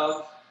our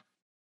love.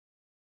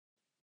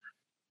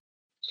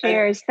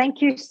 Cheers.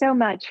 Thank you so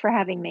much for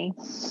having me.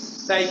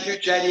 Thank you,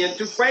 Jenny, and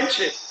to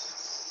friendship.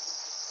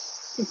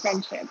 To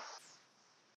friendship.